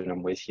you're keeping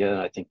him with you.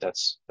 I think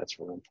that's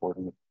really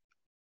important.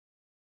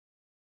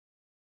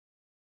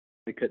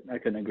 I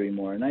couldn't agree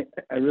more. And I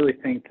really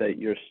think that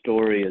your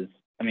story is,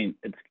 I mean,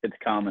 it's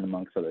common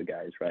amongst other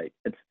guys, right?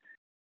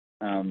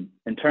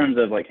 in terms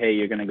of like, hey,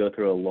 you're going to go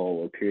through a lull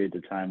or periods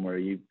of time where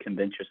you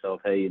convince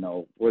yourself, hey, you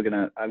know,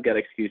 I've got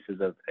excuses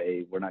of,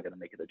 hey, we're not going to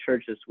make it to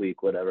church this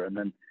week, whatever. And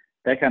then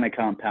that kind of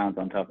compounds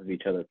on top of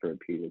each other for a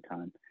period of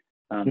time.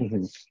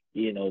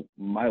 You know,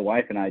 my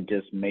wife and I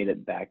just made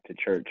it back to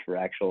church for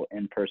actual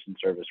in-person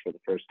service for the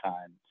first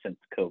time since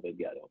COVID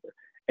got over.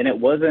 And it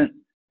wasn't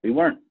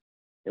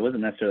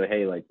necessarily,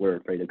 hey, like we're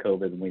afraid of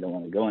COVID and we don't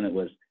want to go. And it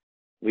was,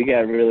 we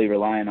got really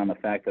reliant on the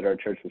fact that our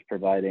church was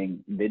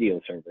providing video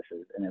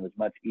services, and it was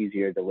much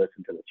easier to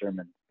listen to the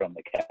sermon from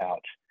the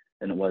couch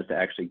than it was to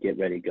actually get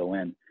ready to go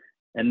in.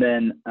 And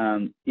then,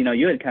 you know,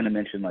 you had kind of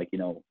mentioned like, you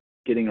know,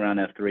 getting around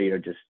F3 or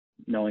just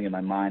knowing in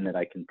my mind that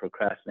I can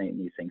procrastinate and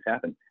these things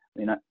happen. I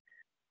mean,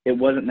 it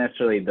wasn't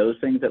necessarily those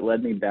things that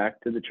led me back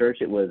to the church.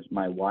 It was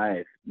my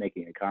wife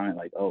making a comment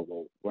like, oh,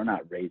 well, we're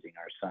not raising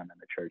our son in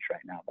the church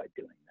right now by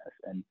doing this.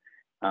 And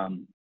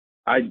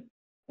I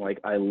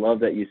love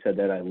that you said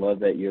that. I love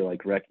that you're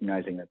like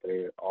recognizing that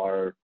there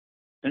are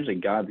essentially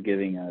God's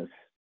giving us,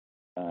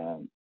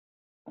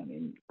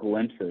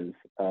 glimpses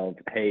of,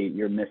 hey,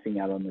 you're missing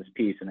out on this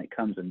piece, and it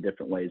comes in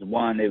different ways.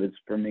 One, it was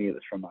for me, it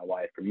was from my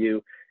wife. For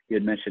you, you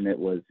had mentioned it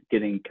was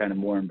getting kind of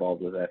more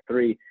involved with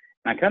F3.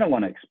 And I kind of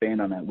want to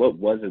expand on that. What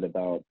was it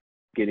about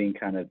getting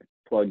kind of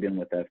plugged in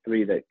with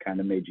F3 that kind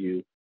of made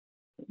you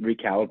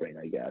recalibrate,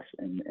 I guess,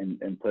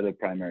 and put a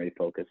primary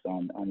focus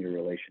on your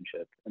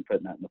relationship and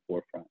putting that in the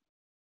forefront?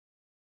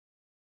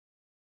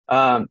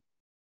 I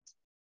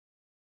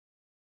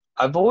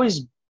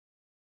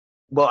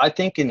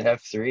think in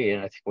F3,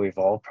 and I think we've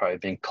all probably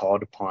been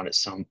called upon at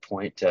some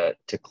point to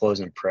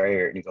close in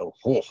prayer, and you go,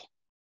 oh,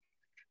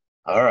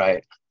 all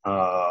right,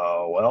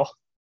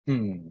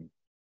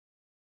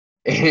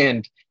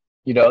 and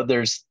you know,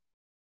 there's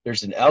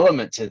an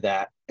element to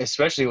that,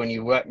 especially when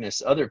you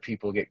witness other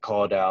people get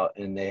called out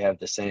and they have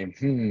the same,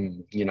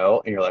 you know,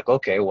 and you're like,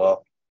 okay,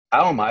 well,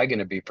 how am I going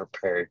to be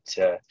prepared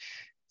to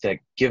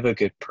give a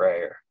good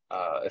prayer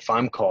if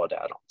I'm called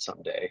out on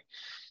someday?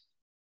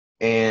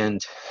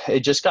 And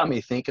it just got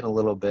me thinking a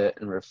little bit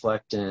and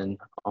reflecting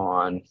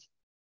on,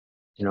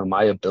 you know,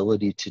 my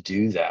ability to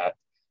do that.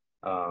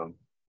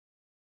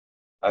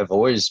 I've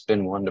always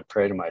been one to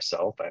pray to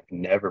myself. I've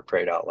never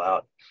prayed out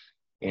loud.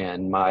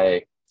 And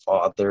my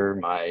father,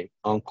 my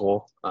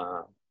uncle,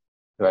 who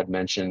I'd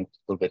mentioned a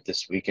little bit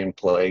this weekend,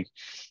 Plague,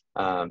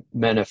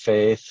 men of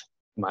faith.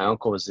 My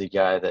uncle was the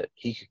guy that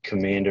he could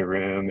command a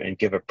room and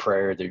give a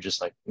prayer. They're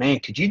just like, man,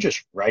 could you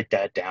just write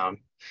that down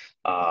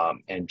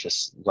and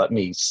just let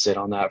me sit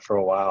on that for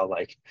a while?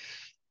 Like,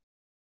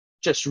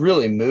 just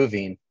really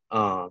moving.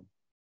 And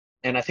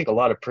I think a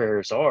lot of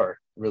prayers are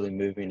really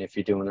moving if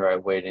you're doing the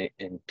right way,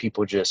 and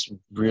people just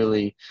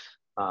really,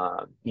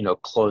 you know,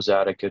 close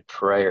out a good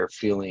prayer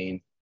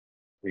feeling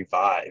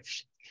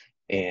revived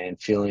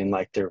and feeling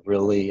like they're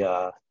really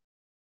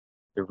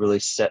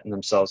setting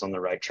themselves on the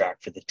right track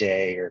for the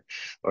day,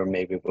 or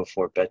maybe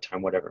before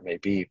bedtime, whatever it may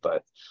be.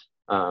 But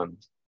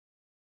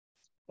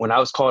when I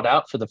was called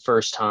out for the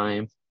first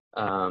time,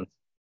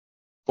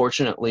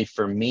 fortunately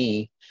for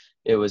me,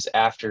 it was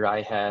after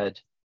I had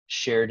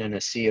shared in a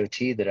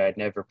COT that I'd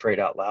never prayed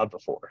out loud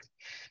before.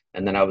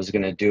 And then I was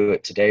going to do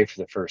it today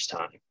for the first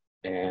time.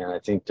 And I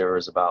think there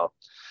was about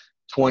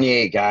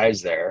 28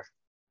 guys there.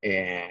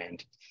 And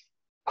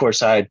of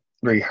course, I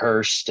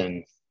rehearsed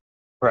and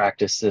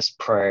practiced this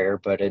prayer,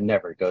 but it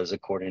never goes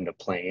according to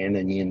plan,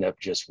 and you end up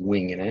just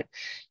winging it.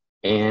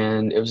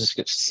 And it was a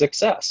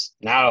success.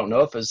 Now, I don't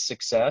know if it was a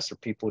success or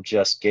people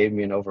just gave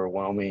me an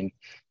overwhelming,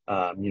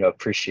 you know,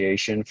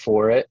 appreciation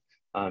for it,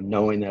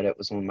 knowing that it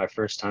was one of my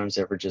first times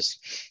ever just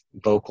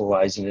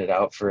vocalizing it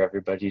out for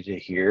everybody to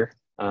hear.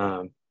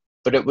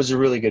 But it was a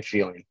really good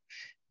feeling.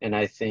 And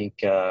I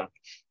think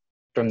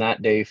from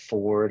that day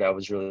forward, I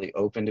was really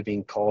open to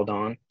being called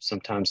on,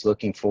 sometimes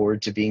looking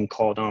forward to being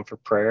called on for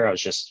prayer. I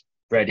was just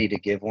ready to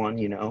give one,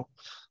 you know.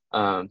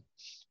 But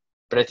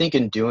I think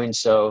in doing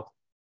so,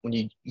 when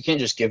you can't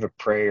just give a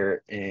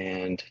prayer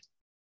and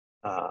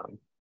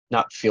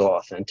not feel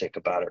authentic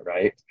about it,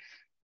 right?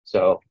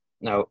 So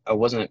now I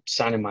wasn't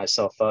signing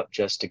myself up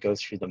just to go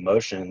through the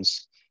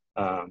motions.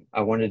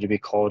 I wanted to be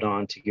called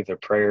on to give a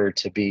prayer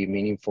to be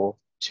meaningful,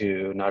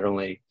 to not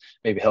only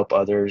maybe help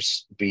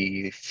others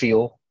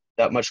feel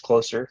that much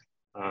closer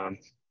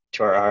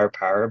to our higher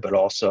power, but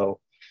also,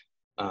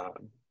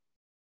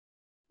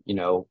 you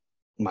know,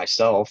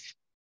 myself.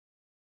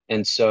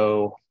 And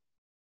so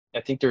I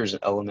think there's an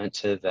element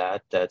to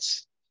that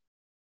that's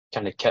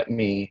kind of kept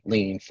me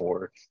leaning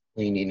forward,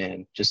 leaning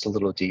in just a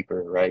little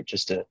deeper, right?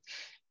 Just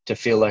to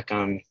feel like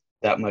I'm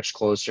that much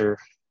closer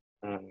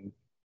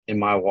in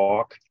my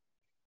walk,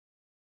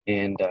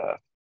 and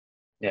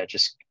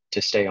just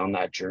to stay on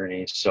that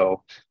journey.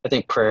 So I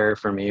think prayer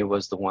for me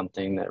was the one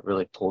thing that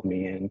really pulled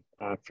me in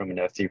from an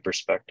F3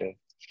 perspective.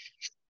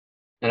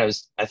 And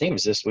I think it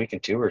was this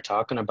weekend too, we were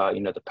talking about,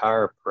 you know, the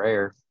power of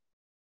prayer.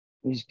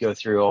 You go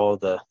through all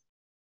the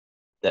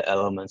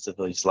elements of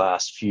these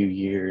last few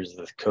years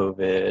with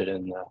COVID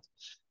and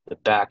the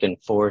back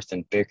and forth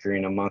and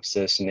bickering amongst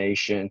this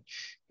nation.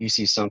 You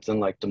see something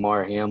like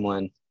Damar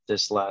Hamlin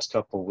this last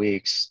couple of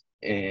weeks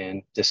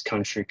and this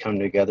country come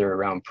together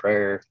around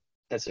prayer,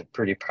 that's a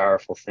pretty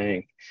powerful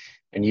thing.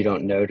 And you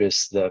don't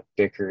notice the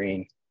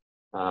bickering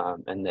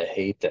and the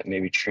hate that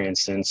maybe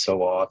transcends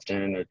so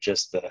often, or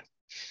just the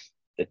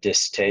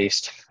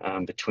distaste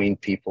between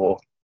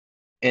people.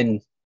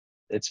 And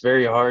it's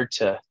very hard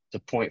to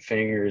point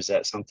fingers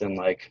at something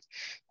like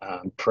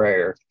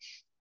prayer,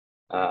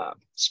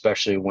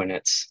 especially when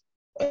it's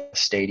a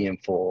stadium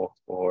full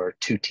or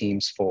two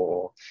teams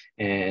full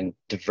and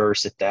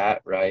diverse at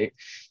that, right?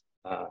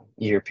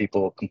 You hear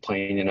people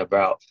complaining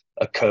about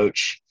a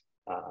coach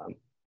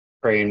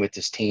praying with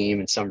his team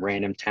in some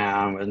random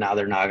town, and now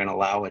they're not going to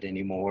allow it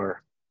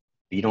anymore.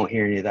 You don't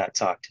hear any of that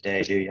talk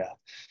today, do you?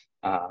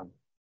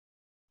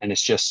 And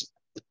it's just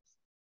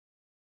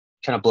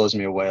kind of blows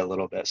me away a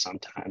little bit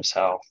sometimes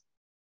how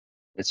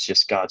it's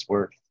just God's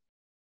word.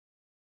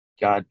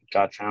 God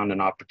found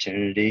an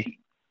opportunity,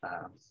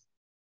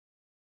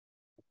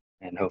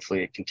 and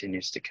hopefully it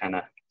continues to kind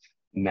of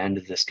mend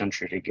this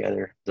country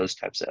together, those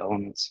types of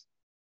elements.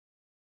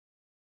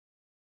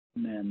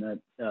 Man, that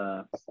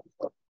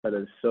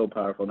is so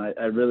powerful. And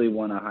I really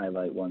want to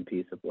highlight one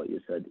piece of what you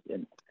said.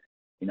 And,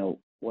 you know,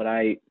 what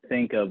I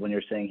think of when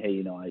you're saying, hey,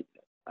 you know,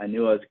 I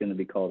knew I was going to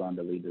be called on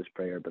to lead this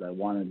prayer, but I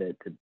wanted it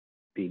to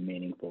be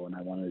meaningful and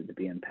I wanted it to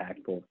be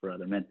impactful for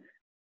other men.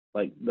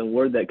 Like, the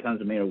word that comes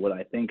to me, or what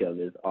I think of,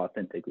 is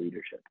authentic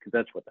leadership, because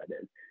that's what that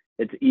is.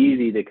 It's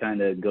easy to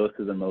kind of go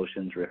through the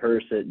motions,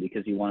 rehearse it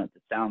because you want it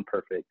to sound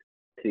perfect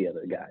to the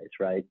other guys,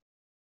 right?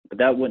 But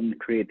that wouldn't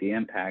create the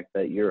impact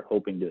that you're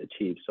hoping to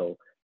achieve. So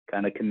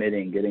kind of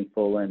committing, getting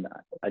full in,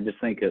 I just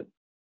think of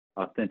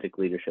authentic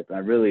leadership, and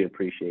I really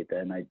appreciate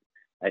that. And I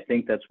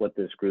think that's what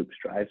this group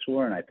strives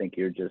for, and I think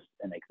you're just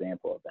an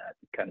example of that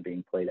kind of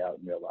being played out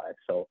in real life.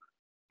 So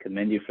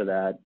commend you for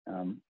that,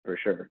 for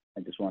sure.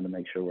 I just wanted to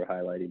make sure we're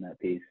highlighting that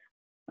piece.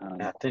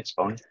 Yeah, thanks,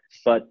 Bonnie.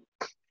 But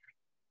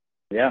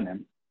yeah,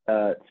 man.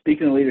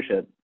 Speaking of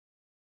leadership,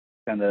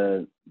 kind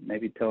of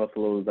maybe tell us a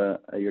little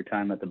about your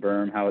time at the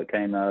Berm, how it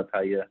came up,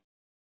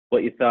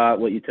 what you thought,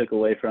 what you took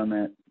away from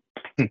it,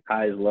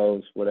 highs,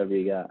 lows, whatever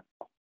you got.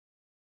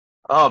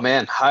 Oh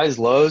man, highs,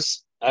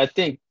 lows. I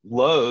think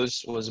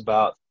lows was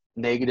about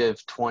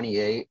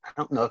 -28. I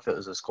don't know if it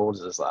was as cold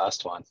as this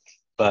last one,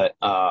 but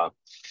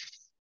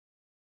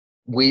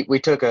we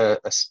took a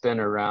spin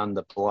around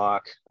the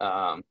block.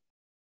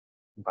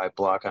 By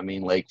block, I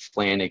mean Lake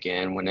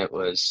Flanagan, when it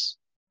was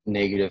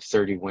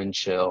 -30 wind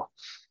chill.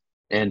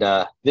 And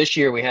this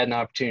year we had an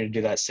opportunity to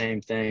do that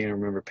same thing. I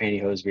remember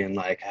Pantyhose being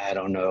like, I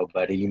don't know,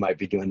 buddy, you might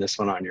be doing this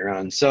one on your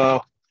own.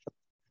 So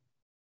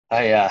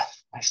I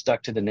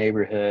stuck to the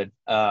neighborhood.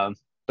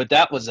 But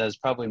that was as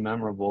probably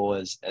memorable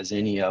as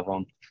any of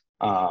them.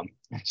 I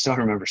still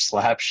remember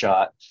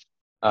Slapshot.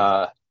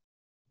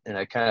 And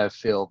I kind of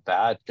feel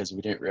bad because we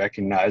didn't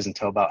recognize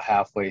until about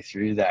halfway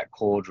through that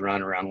cold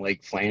run around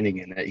Lake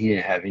Flanagan that he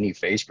didn't have any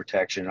face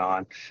protection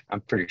on.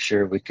 I'm pretty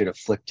sure we could have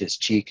flicked his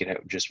cheek and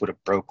it just would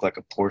have broke like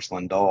a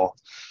porcelain doll.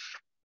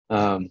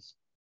 Had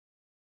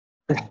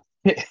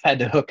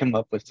to hook him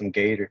up with some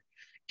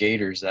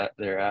gators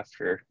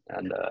thereafter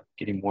and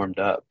get him warmed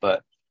up.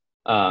 But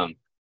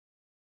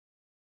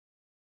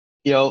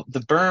you know,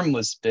 the Berm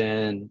has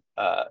been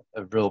a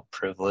real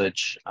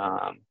privilege,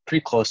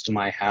 pretty close to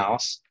my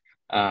house.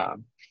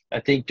 I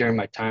think during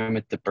my time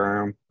at the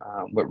Berm,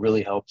 what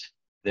really helped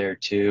there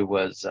too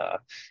was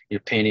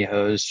your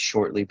Pantyhose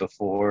shortly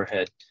before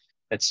had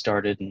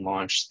started and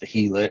launched the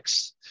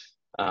Helix.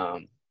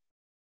 The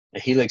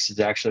Helix is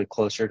actually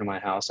closer to my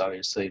house,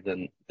 obviously,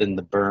 than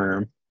the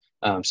Berm.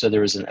 So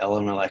there was an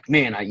element like,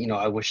 man,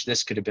 I wish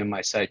this could have been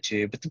my site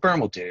too, but the Berm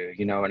will do,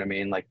 you know what I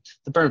mean? Like,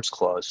 the Berm's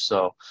close.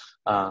 So,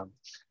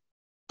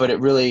 but it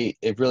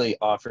really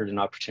offered an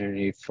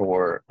opportunity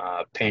for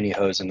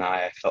Pantyhose and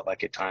I felt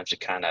like at times to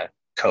kind of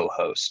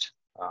co-host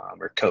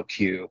or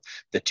co-queue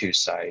the two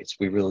sites.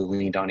 We really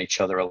leaned on each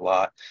other a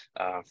lot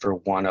for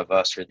one of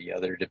us or the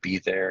other to be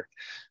there.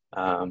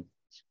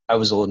 I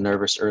was a little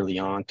nervous early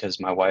on because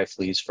my wife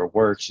leaves for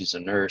work. She's a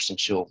nurse and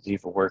she'll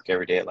leave for work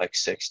every day at like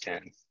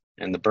 6:10.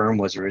 And the Berm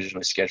was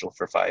originally scheduled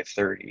for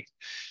 5:30.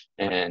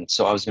 And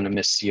so I was going to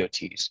miss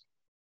COTs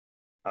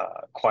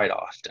quite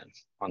often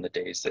on the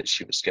days that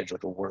she was scheduled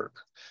to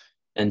work.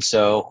 And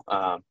so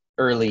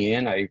early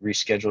in, I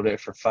rescheduled it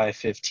for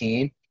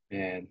 5:15,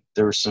 and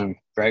there were some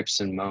gripes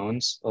and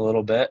moans a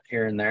little bit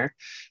here and there.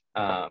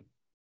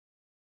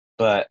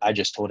 But I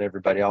just told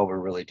everybody all we're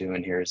really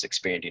doing here is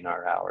expanding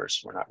our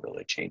hours. We're not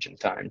really changing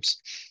times.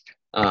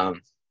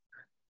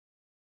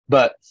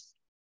 But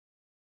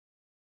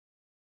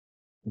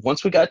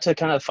once we got to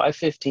kind of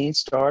 5:15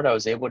 start, I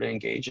was able to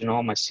engage in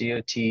all my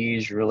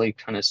COTs, really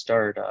kind of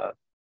start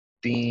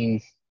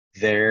being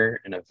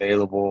there and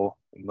available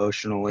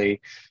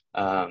emotionally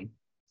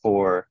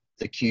for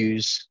the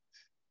queues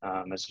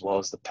as well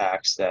as the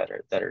packs that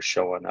are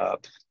showing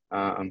up.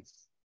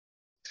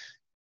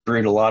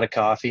 Brewed a lot of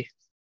coffee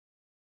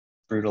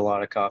while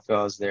I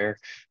was there.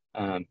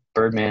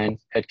 Birdman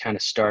had kind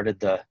of started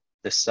the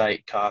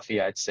site coffee,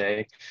 I'd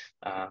say,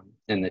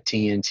 and the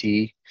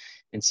TNT.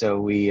 And so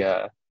we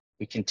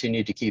we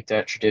continued to keep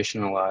that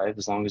tradition alive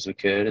as long as we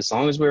could. As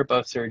long as we were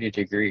above 30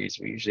 degrees,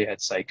 we usually had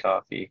site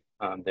coffee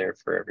there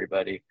for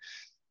everybody.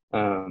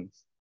 I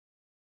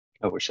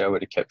wish I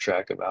would have kept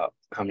track about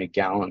how many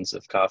gallons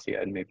of coffee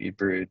I'd maybe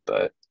brewed,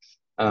 but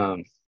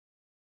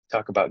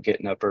talk about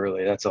getting up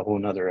early. That's a whole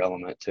nother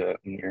element to it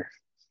when you're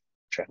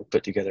trying to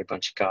put together a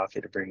bunch of coffee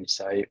to bring to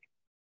site.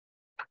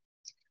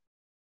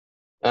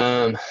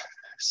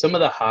 Some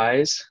of the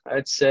highs,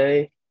 I'd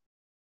say,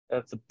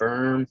 of the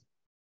Berm,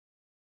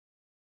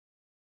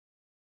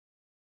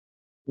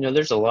 you know,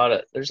 there's a lot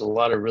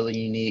of really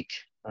unique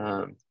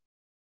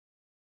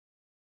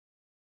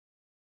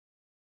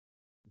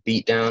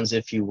beat downs,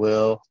 if you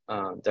will,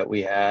 that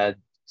we had.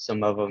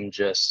 Some of them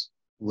just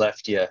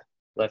left you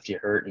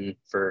hurting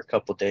for a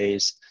couple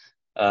days.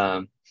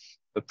 But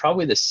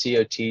probably the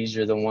COTs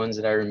are the ones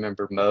that I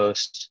remember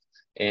most.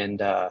 And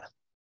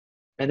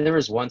there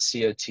was one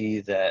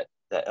COT that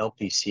the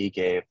LPC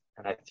gave,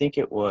 and I think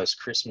it was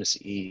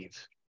Christmas Eve.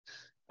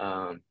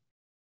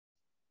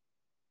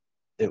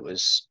 It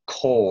was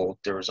cold.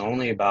 There was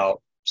only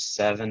about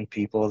 7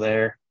 people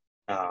there,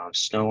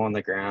 snow on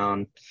the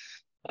ground,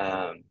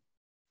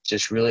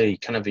 just really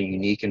kind of a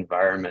unique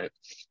environment.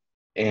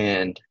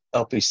 And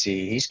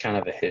LPC, he's kind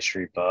of a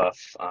history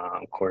buff,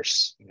 of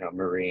course, you know,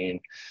 Marine.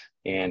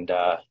 And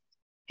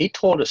he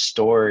told a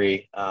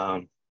story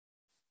of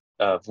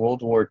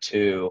World War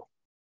II,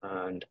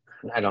 and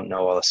I don't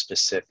know all the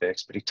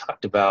specifics, but he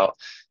talked about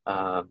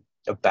a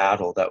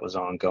battle that was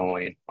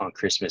ongoing on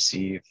Christmas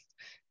Eve,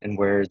 and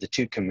where the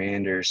 2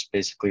 commanders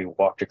basically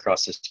walked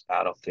across this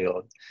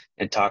battlefield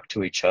and talked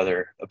to each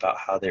other about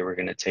how they were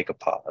going to take a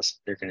pause.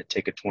 They're going to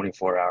take a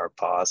 24-hour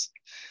pause.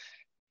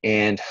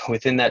 And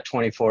within that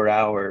 24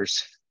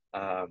 hours,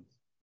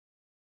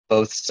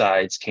 both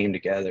sides came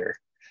together.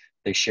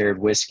 They shared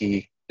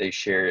whiskey, they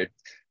shared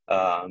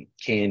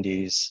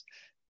candies,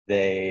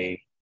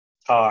 they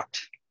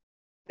talked,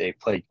 they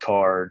played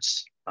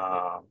cards,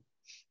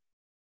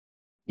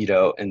 you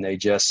know, and they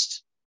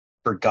just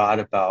forgot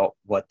about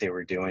what they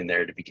were doing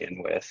there to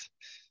begin with.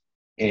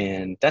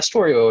 And that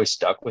story always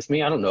stuck with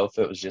me. I don't know if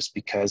it was just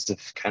because of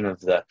kind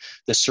of the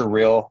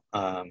surreal,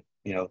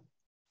 you know,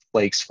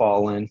 flakes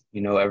falling,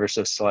 you know, ever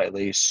so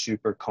slightly,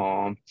 super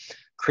calm,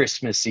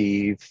 Christmas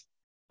Eve.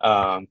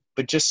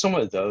 But just some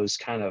of those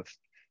kind of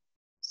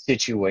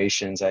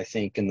situations, I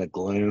think, in the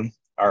gloom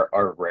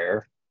are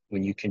rare,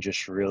 when you can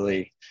just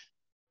really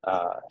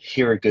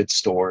hear a good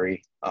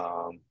story,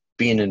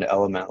 be in an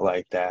element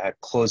like that,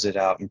 close it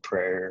out in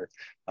prayer,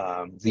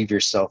 leave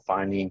yourself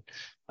finding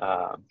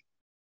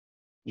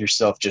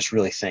yourself just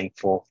really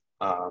thankful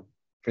for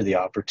the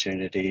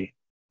opportunity.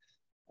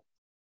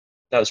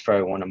 That was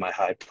probably one of my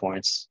high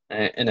points,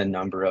 and a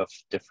number of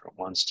different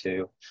ones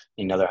too.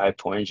 Another high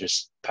point is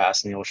just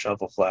passing the old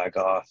shovel flag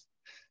off,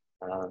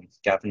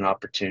 having an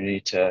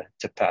opportunity to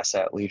pass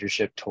that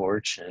leadership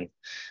torch, and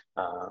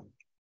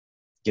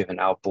giving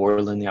Al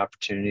Borland the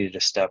opportunity to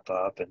step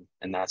up,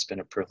 and that's been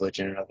a privilege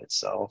in and of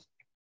itself.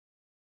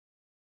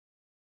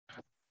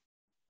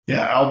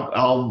 Yeah,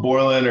 Al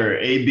Borland, or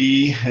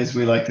AB as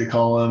we like to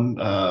call him.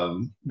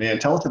 Man,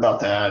 tell us about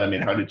that. I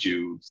mean, how did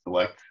you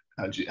select?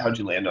 How'd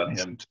you land on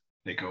him to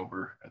take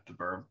over at the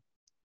Berm?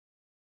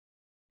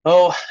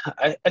 Oh,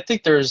 I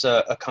think there's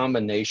a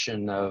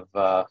combination of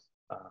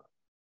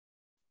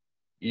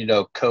you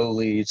know,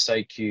 co-leads,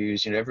 site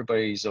Qs, you know,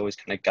 everybody's always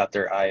kind of got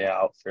their eye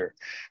out for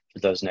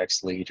those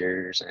next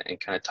leaders, and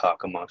kind of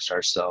talk amongst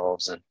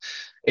ourselves. And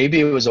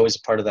AB was always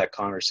a part of that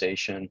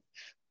conversation.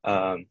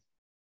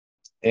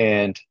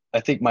 And I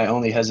think my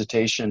only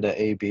hesitation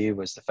to AB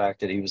was the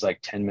fact that he was like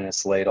 10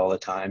 minutes late all the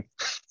time.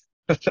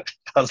 I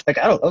was like,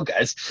 I don't know,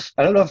 guys.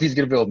 I don't know if he's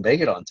going to be able to make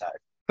it on time.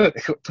 We're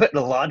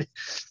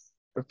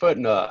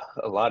putting a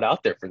lot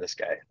out there for this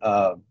guy.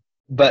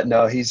 But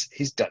no, he's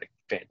done a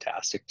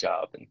fantastic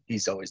job, and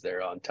he's always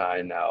there on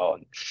time now.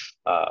 And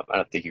I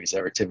don't think he was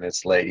ever 10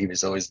 minutes late. He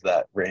was always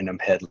that random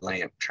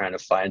headlamp trying to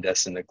find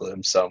us in the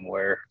gloom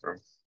somewhere from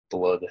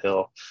below the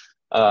hill.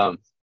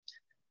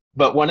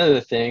 But one of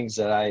the things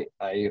that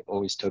I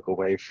always took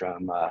away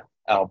from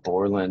Al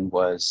Borland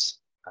was,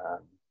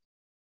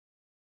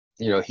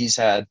 you know, he's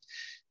had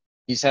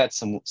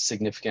some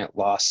significant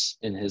loss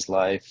in his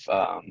life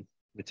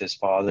with his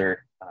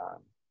father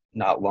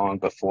not long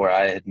before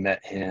I had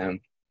met him,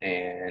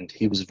 and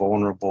he was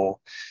vulnerable.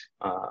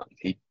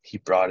 He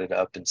brought it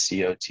up in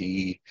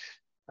COT,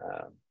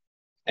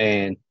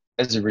 and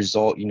as a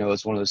result, you know,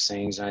 it's one of those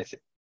things, and I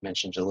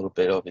mentioned a little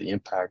bit over the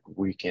impact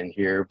weekend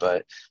here,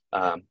 but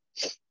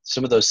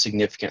some of those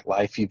significant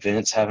life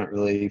events haven't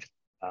really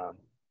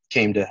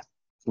came to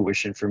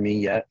fruition for me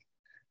yet.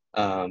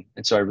 And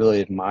so I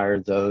really admire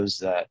those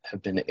that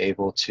have been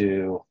able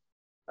to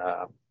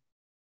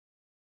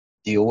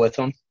deal with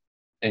them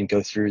and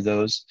go through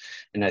those.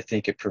 And I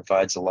think it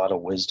provides a lot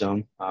of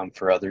wisdom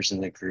for others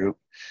in the group,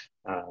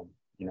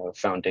 you know,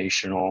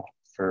 foundational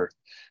for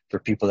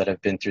people that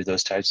have been through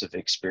those types of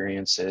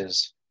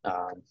experiences.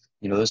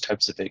 You know, those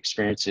types of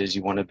experiences,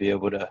 you want to be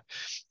able to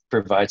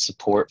provide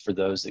support for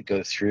those that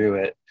go through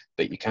it,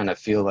 but you kind of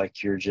feel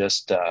like you're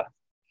just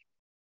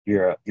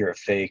you're a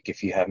fake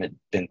if you haven't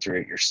been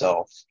through it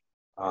yourself.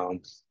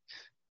 And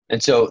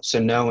so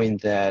knowing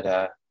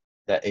that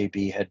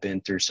AB had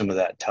been through some of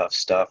that tough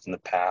stuff in the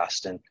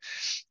past, and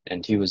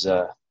he was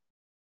a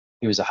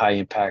high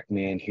impact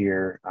man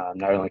here,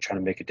 not only trying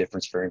to make a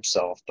difference for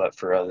himself but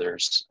for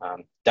others.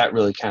 That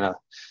really kind of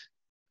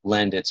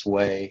lend its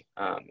way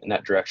in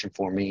that direction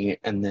for me.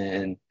 And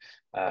then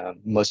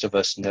most of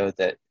us know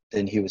that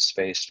then he was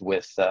faced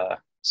with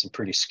some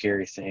pretty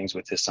scary things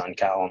with his son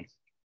Callum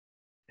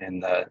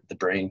and the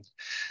brain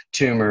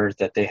tumor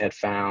that they had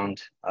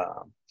found.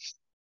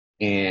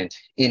 And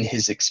in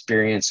his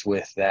experience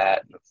with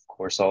that, of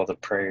course, all the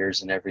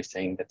prayers and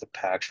everything that the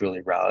PACs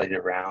really rallied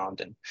around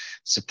and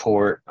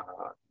support,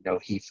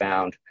 he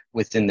found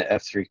within the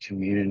F3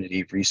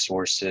 community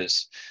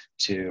resources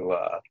to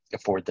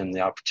afford them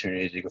the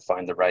opportunity to go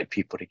find the right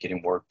people to get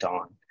him worked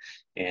on.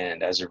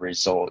 And as a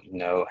result,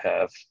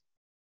 have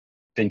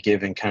been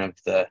given kind of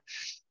the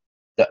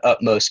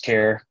utmost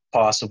care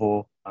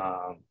possible,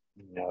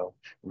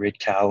 rid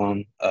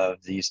Callum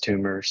of these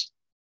tumors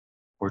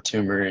or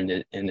tumor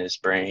in his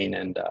brain.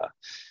 And,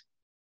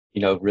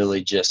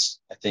 really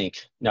just, I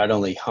think, not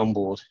only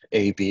humbled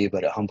AB,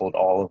 but it humbled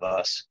all of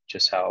us,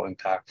 just how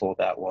impactful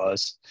that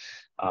was.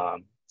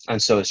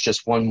 And so it's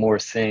just one more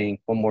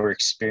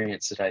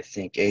experience that I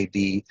think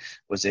AB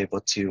was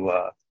able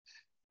to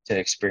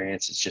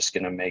experience. It's just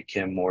going to make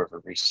him more of a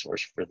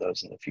resource for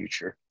those in the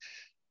future.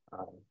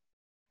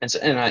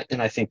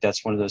 And I think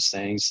that's one of those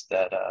things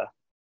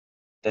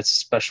that's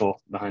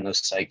special behind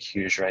those site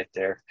cues right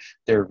there.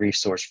 They're a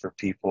resource for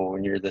people.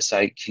 When you're the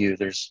site cue,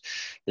 there's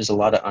a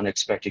lot of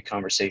unexpected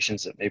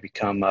conversations that maybe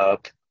come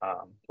up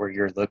where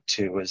you're looked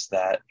to as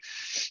that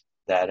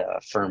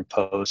firm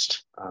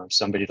post,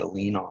 somebody to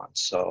lean on.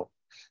 So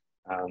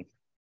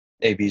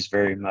AB is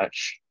very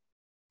much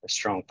a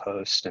strong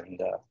post, and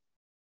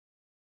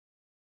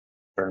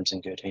Berm's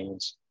in good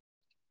hands.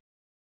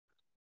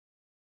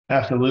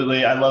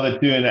 Absolutely. I love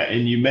it too.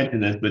 And you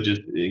mentioned this, but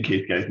just in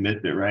case you guys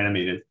missed it, right? I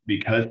mean, it's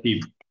because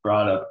he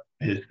brought up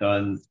his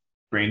son's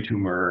brain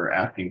tumor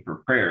asking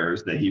for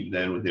prayers that he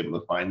then was able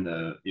to find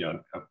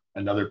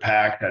another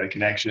PAC, had a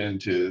connection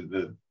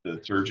to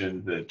the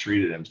surgeon that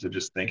treated him. So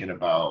just thinking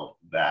about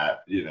that,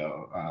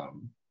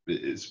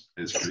 is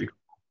pretty cool.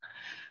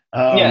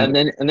 And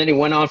then he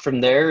went on from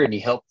there, and he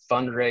helped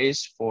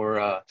fundraise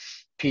for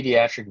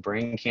pediatric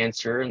brain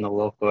cancer in the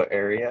local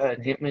area.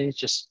 And he's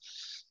just,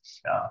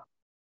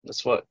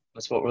 that's what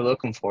we're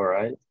looking for,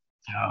 right?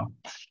 Yeah.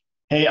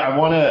 Hey, I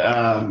want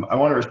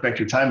to respect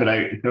your time,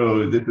 but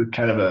so this is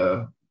kind of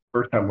a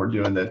first time we're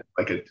doing this,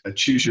 like a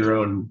choose your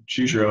own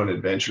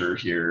adventure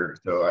here.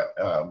 So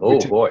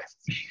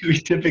we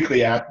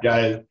typically ask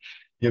guys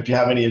if you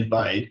have any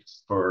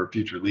advice for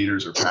future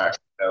leaders or PACs,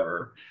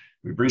 whatever.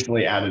 We've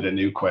recently added a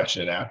new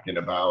question asking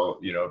about,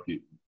 if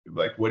you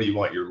like, what do you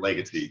want your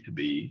legacy to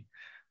be?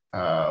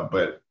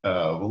 But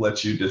we'll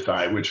let you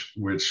decide which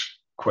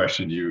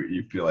question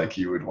you feel like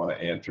you would want to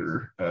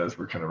answer as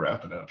we're kind of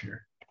wrapping up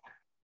here.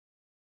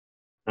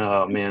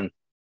 Oh man.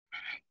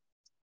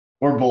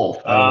 Or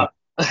both. Well,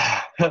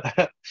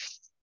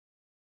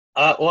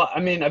 I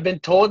mean, I've been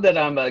told that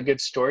I'm a good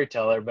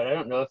storyteller, but I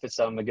don't know if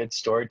I'm a good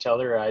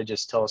storyteller. I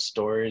just tell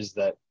stories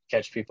that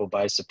catch people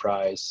by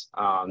surprise.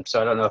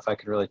 So I don't know if I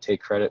could really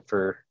take credit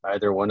for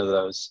either one of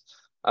those.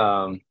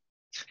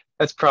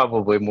 That's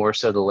probably more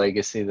so the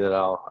legacy that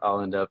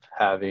I'll end up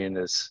having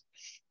is,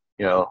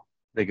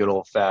 the good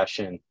old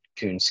fashioned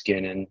coon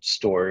skinning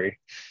story,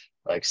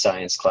 like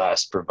science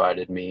class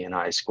provided me in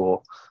high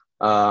school.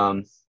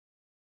 And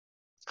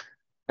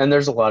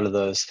there's a lot of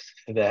those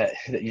that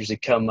usually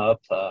come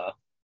up,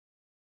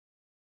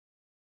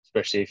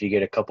 especially if you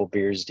get a couple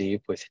beers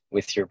deep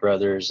with your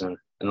brothers and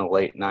in a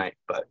late night.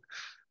 But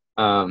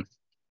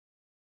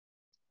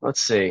let's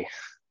see.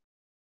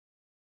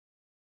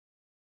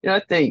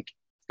 I think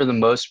for the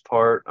most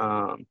part,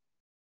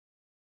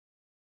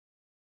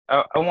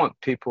 I want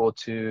people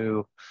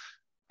to,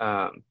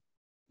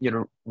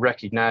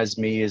 recognize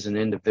me as an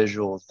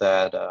individual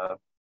that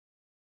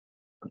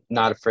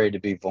not afraid to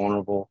be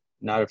vulnerable,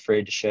 not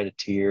afraid to shed a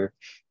tear.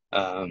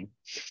 I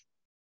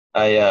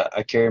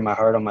carry my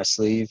heart on my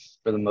sleeve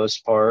for the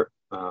most part.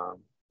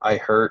 I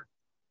hurt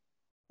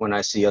when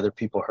I see other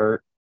people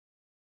hurt.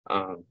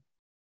 I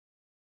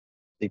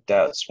think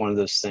that's one of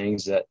those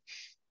things that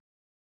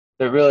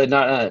really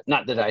not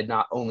that I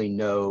not only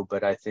know,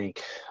 but I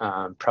think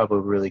probably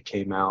really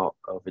came out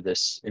over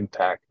this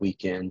impact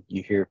weekend.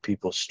 You hear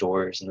people's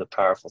stories and the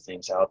powerful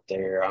things out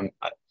there.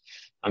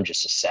 I'm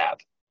just a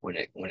sap when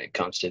it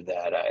comes to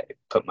that. I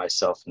put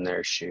myself in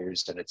their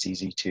shoes, and it's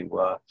easy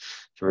to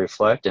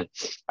reflect. And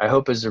I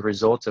hope as a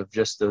result of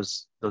just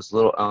those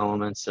little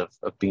elements of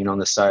being on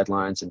the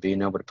sidelines and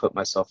being able to put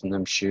myself in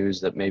them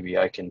shoes, that maybe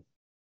I can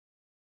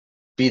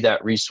be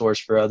that resource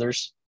for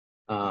others.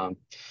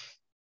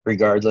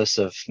 Regardless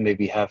of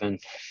maybe having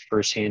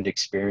firsthand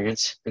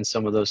experience in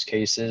some of those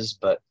cases,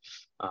 but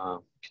can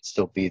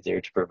still be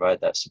there to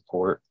provide that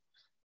support.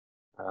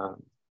 I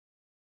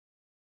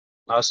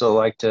also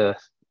like to,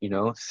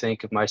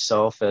 think of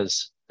myself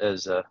as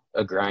as a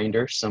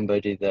grinder,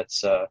 somebody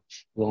that's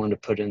willing to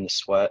put in the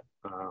sweat,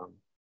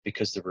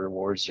 because the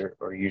rewards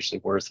are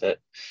usually worth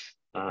it.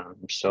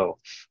 So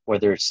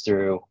whether it's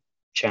through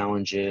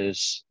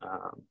challenges,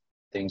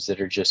 things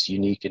that are just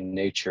unique in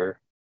nature,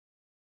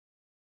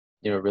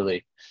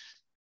 really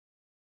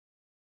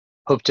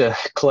hope to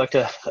collect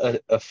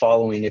a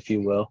following, if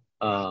you will,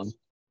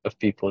 of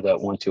people that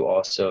want to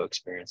also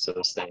experience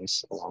those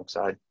things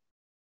alongside.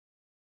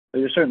 But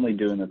you're certainly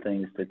doing the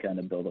things to kind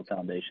of build a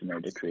foundation there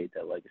to create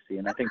that legacy.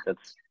 And I think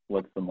that's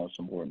what's the most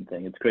important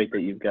thing. It's great that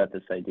you've got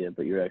this idea,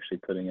 but you're actually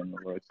putting in the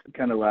work.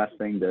 Kind of last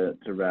thing to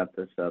wrap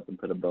this up and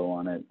put a bow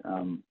on it.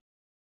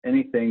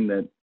 Any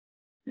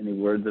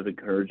words of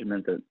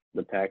encouragement that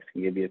the Packs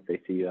can give you if they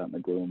see you out in the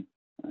gloom?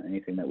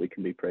 Anything that we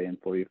can be praying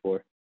for you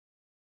for?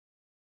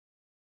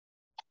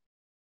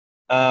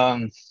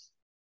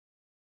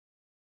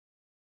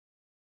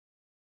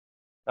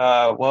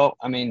 Well,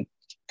 I mean,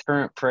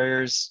 current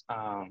prayers,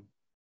 I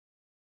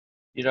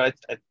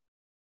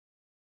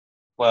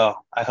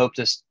hope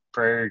this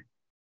prayer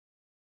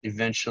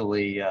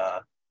eventually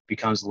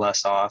becomes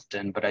less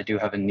often, but I do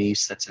have a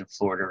niece that's in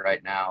Florida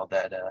right now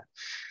that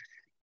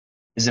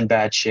is in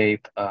bad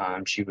shape.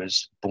 She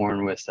was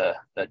born with a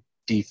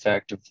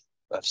defect of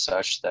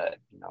such that,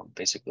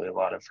 basically a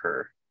lot of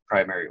her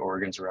primary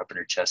organs were up in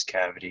her chest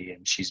cavity,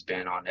 and she's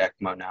been on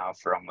ECMO now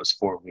for almost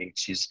 4 weeks.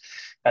 She's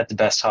at the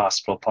best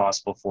hospital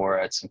possible for her.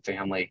 I had some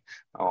family,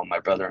 my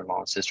brother-in-law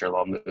and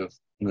sister-in-law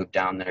moved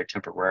down there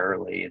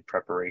temporarily in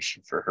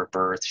preparation for her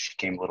birth. She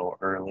came a little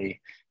early.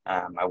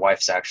 My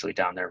wife's actually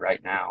down there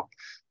right now,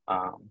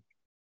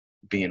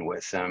 being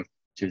with them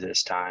through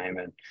this time,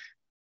 and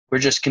we're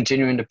just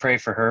continuing to pray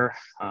for her,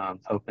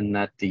 hoping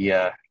that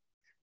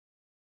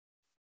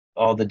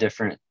all the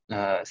different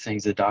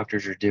things the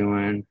doctors are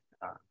doing,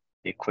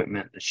 the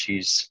equipment that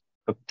she's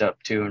hooked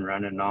up to and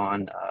running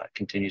on,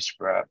 continues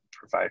to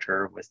provide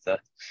her with the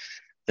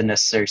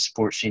necessary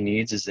support she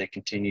needs as they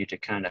continue to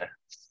kind of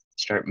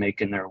start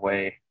making their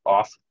way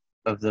off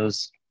of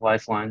those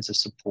lifelines of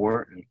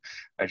support. And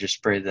I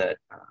just pray that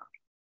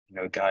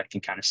God can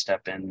kind of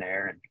step in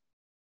there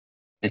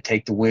and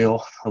take the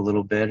wheel a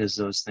little bit as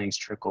those things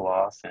trickle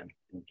off, and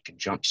can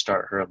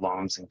jumpstart her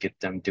lungs and get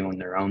them doing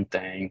their own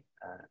thing,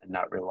 and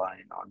not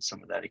relying on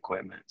some of that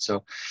equipment.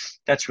 So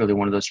that's really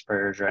one of those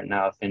prayers right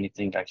now. If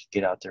anything I could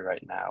get out there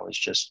right now is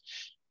just,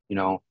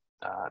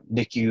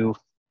 NICU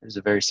is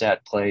a very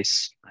sad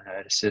place. I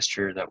had a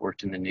sister that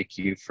worked in the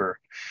NICU for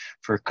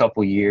a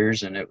couple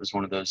years, and it was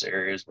one of those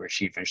areas where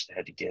she eventually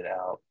had to get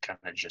out, kind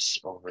of just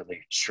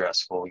overly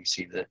stressful. You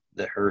see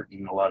the hurt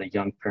in a lot of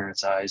young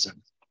parents' eyes,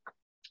 and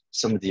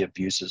some of the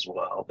abuse as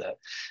well,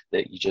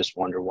 that you just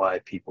wonder why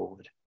people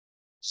would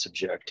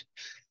subject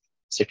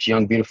such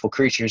young, beautiful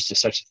creatures to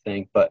such a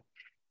thing. But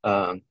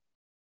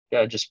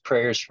just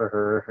prayers for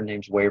her. Her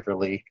name's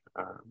Waverly,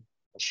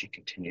 as she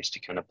continues to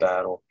kind of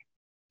battle.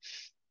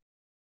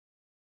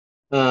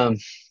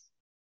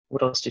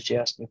 What else did you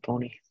ask me,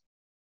 Pony?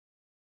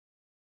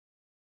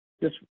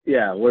 Just,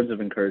 words of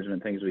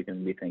encouragement, things we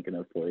can be thinking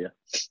of for you.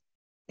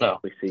 Oh,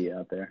 we see you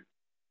out there.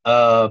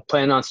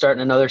 Planning on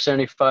starting another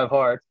 75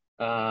 hard.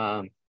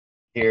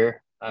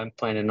 Here I'm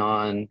planning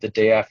on the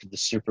day after the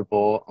Super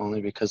Bowl, only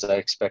because I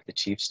expect the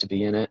Chiefs to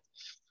be in it.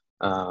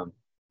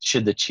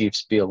 Should the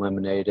Chiefs be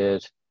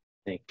eliminated,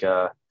 I think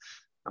I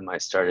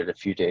might start it a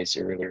few days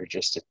earlier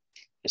just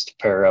to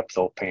pair up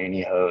the old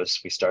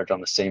pantyhose. We started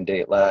on the same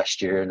date last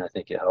year, and I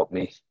think it helped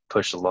me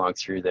push along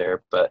through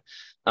there. But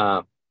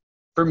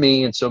for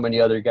me and so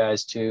many other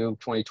guys too,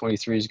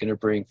 2023 is going to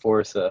bring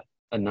forth a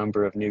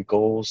number of new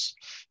goals,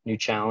 new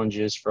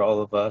challenges for all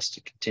of us to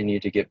continue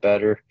to get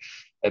better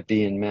at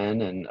being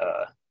men and,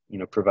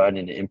 providing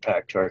an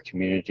impact to our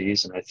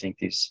communities. And I think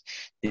these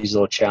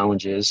little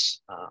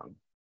challenges,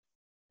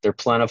 they're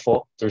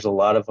plentiful. There's a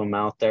lot of them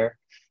out there.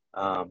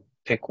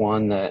 Pick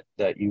one that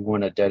you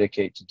want to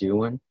dedicate to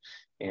doing,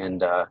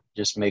 and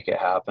just make it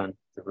happen.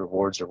 The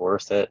rewards are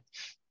worth it.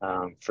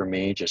 For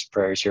me, just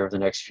prayers here over the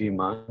next few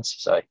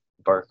months as I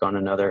embark on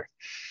another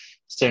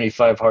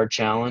 75 hard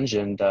challenge,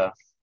 and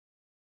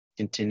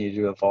continue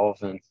to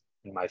evolve in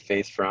my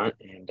faith front,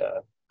 and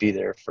be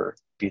there for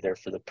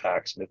the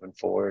Packs moving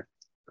forward.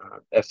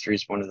 F3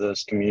 is one of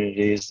those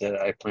communities that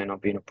I plan on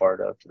being a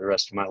part of for the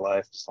rest of my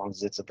life, as long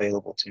as it's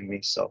available to me.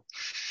 So,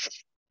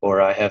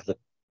 or I have the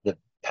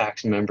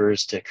Packs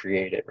members to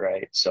create it,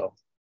 right? So.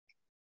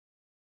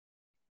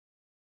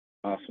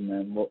 Awesome,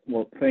 man.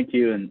 Well, thank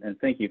you, and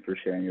thank you for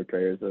sharing your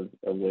prayers of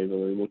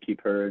Waverly. We'll keep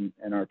her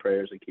in our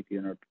prayers, and keep you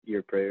in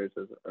your prayers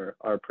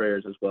our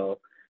prayers as well.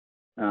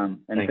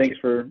 And thanks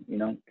for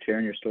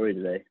sharing your story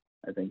today.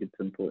 I think it's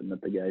important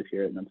that the guys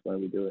hear it, and that's why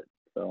we do it.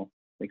 So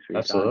thanks for your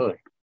Absolutely. time.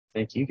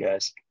 Thank you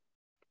guys.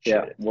 We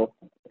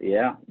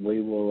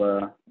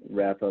will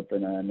wrap up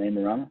in a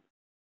name-a-rama.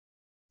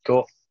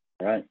 Cool.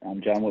 All right,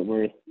 I'm John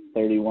Whitworth,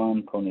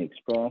 31, Pony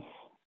Express.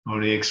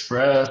 Pony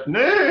Express,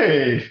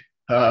 nay!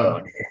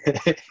 Brandon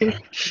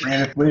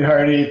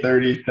Fleethardy,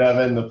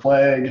 37, The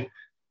Plague.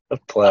 The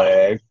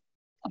Plague.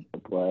 The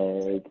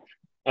Plague.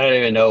 I don't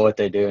even know what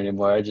they do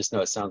anymore. I just know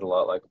it sounds a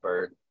lot like a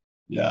bird.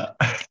 Yeah.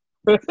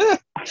 All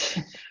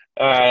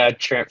right,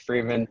 Trent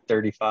Freeman,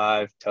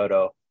 35,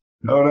 Toto.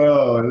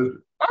 No.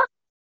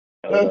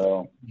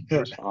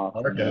 That's Oh,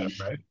 awesome, man.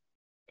 right?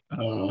 I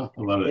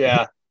love it.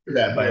 Yeah,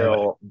 That by your the way.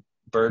 old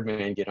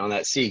Birdman get on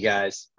that. See you guys.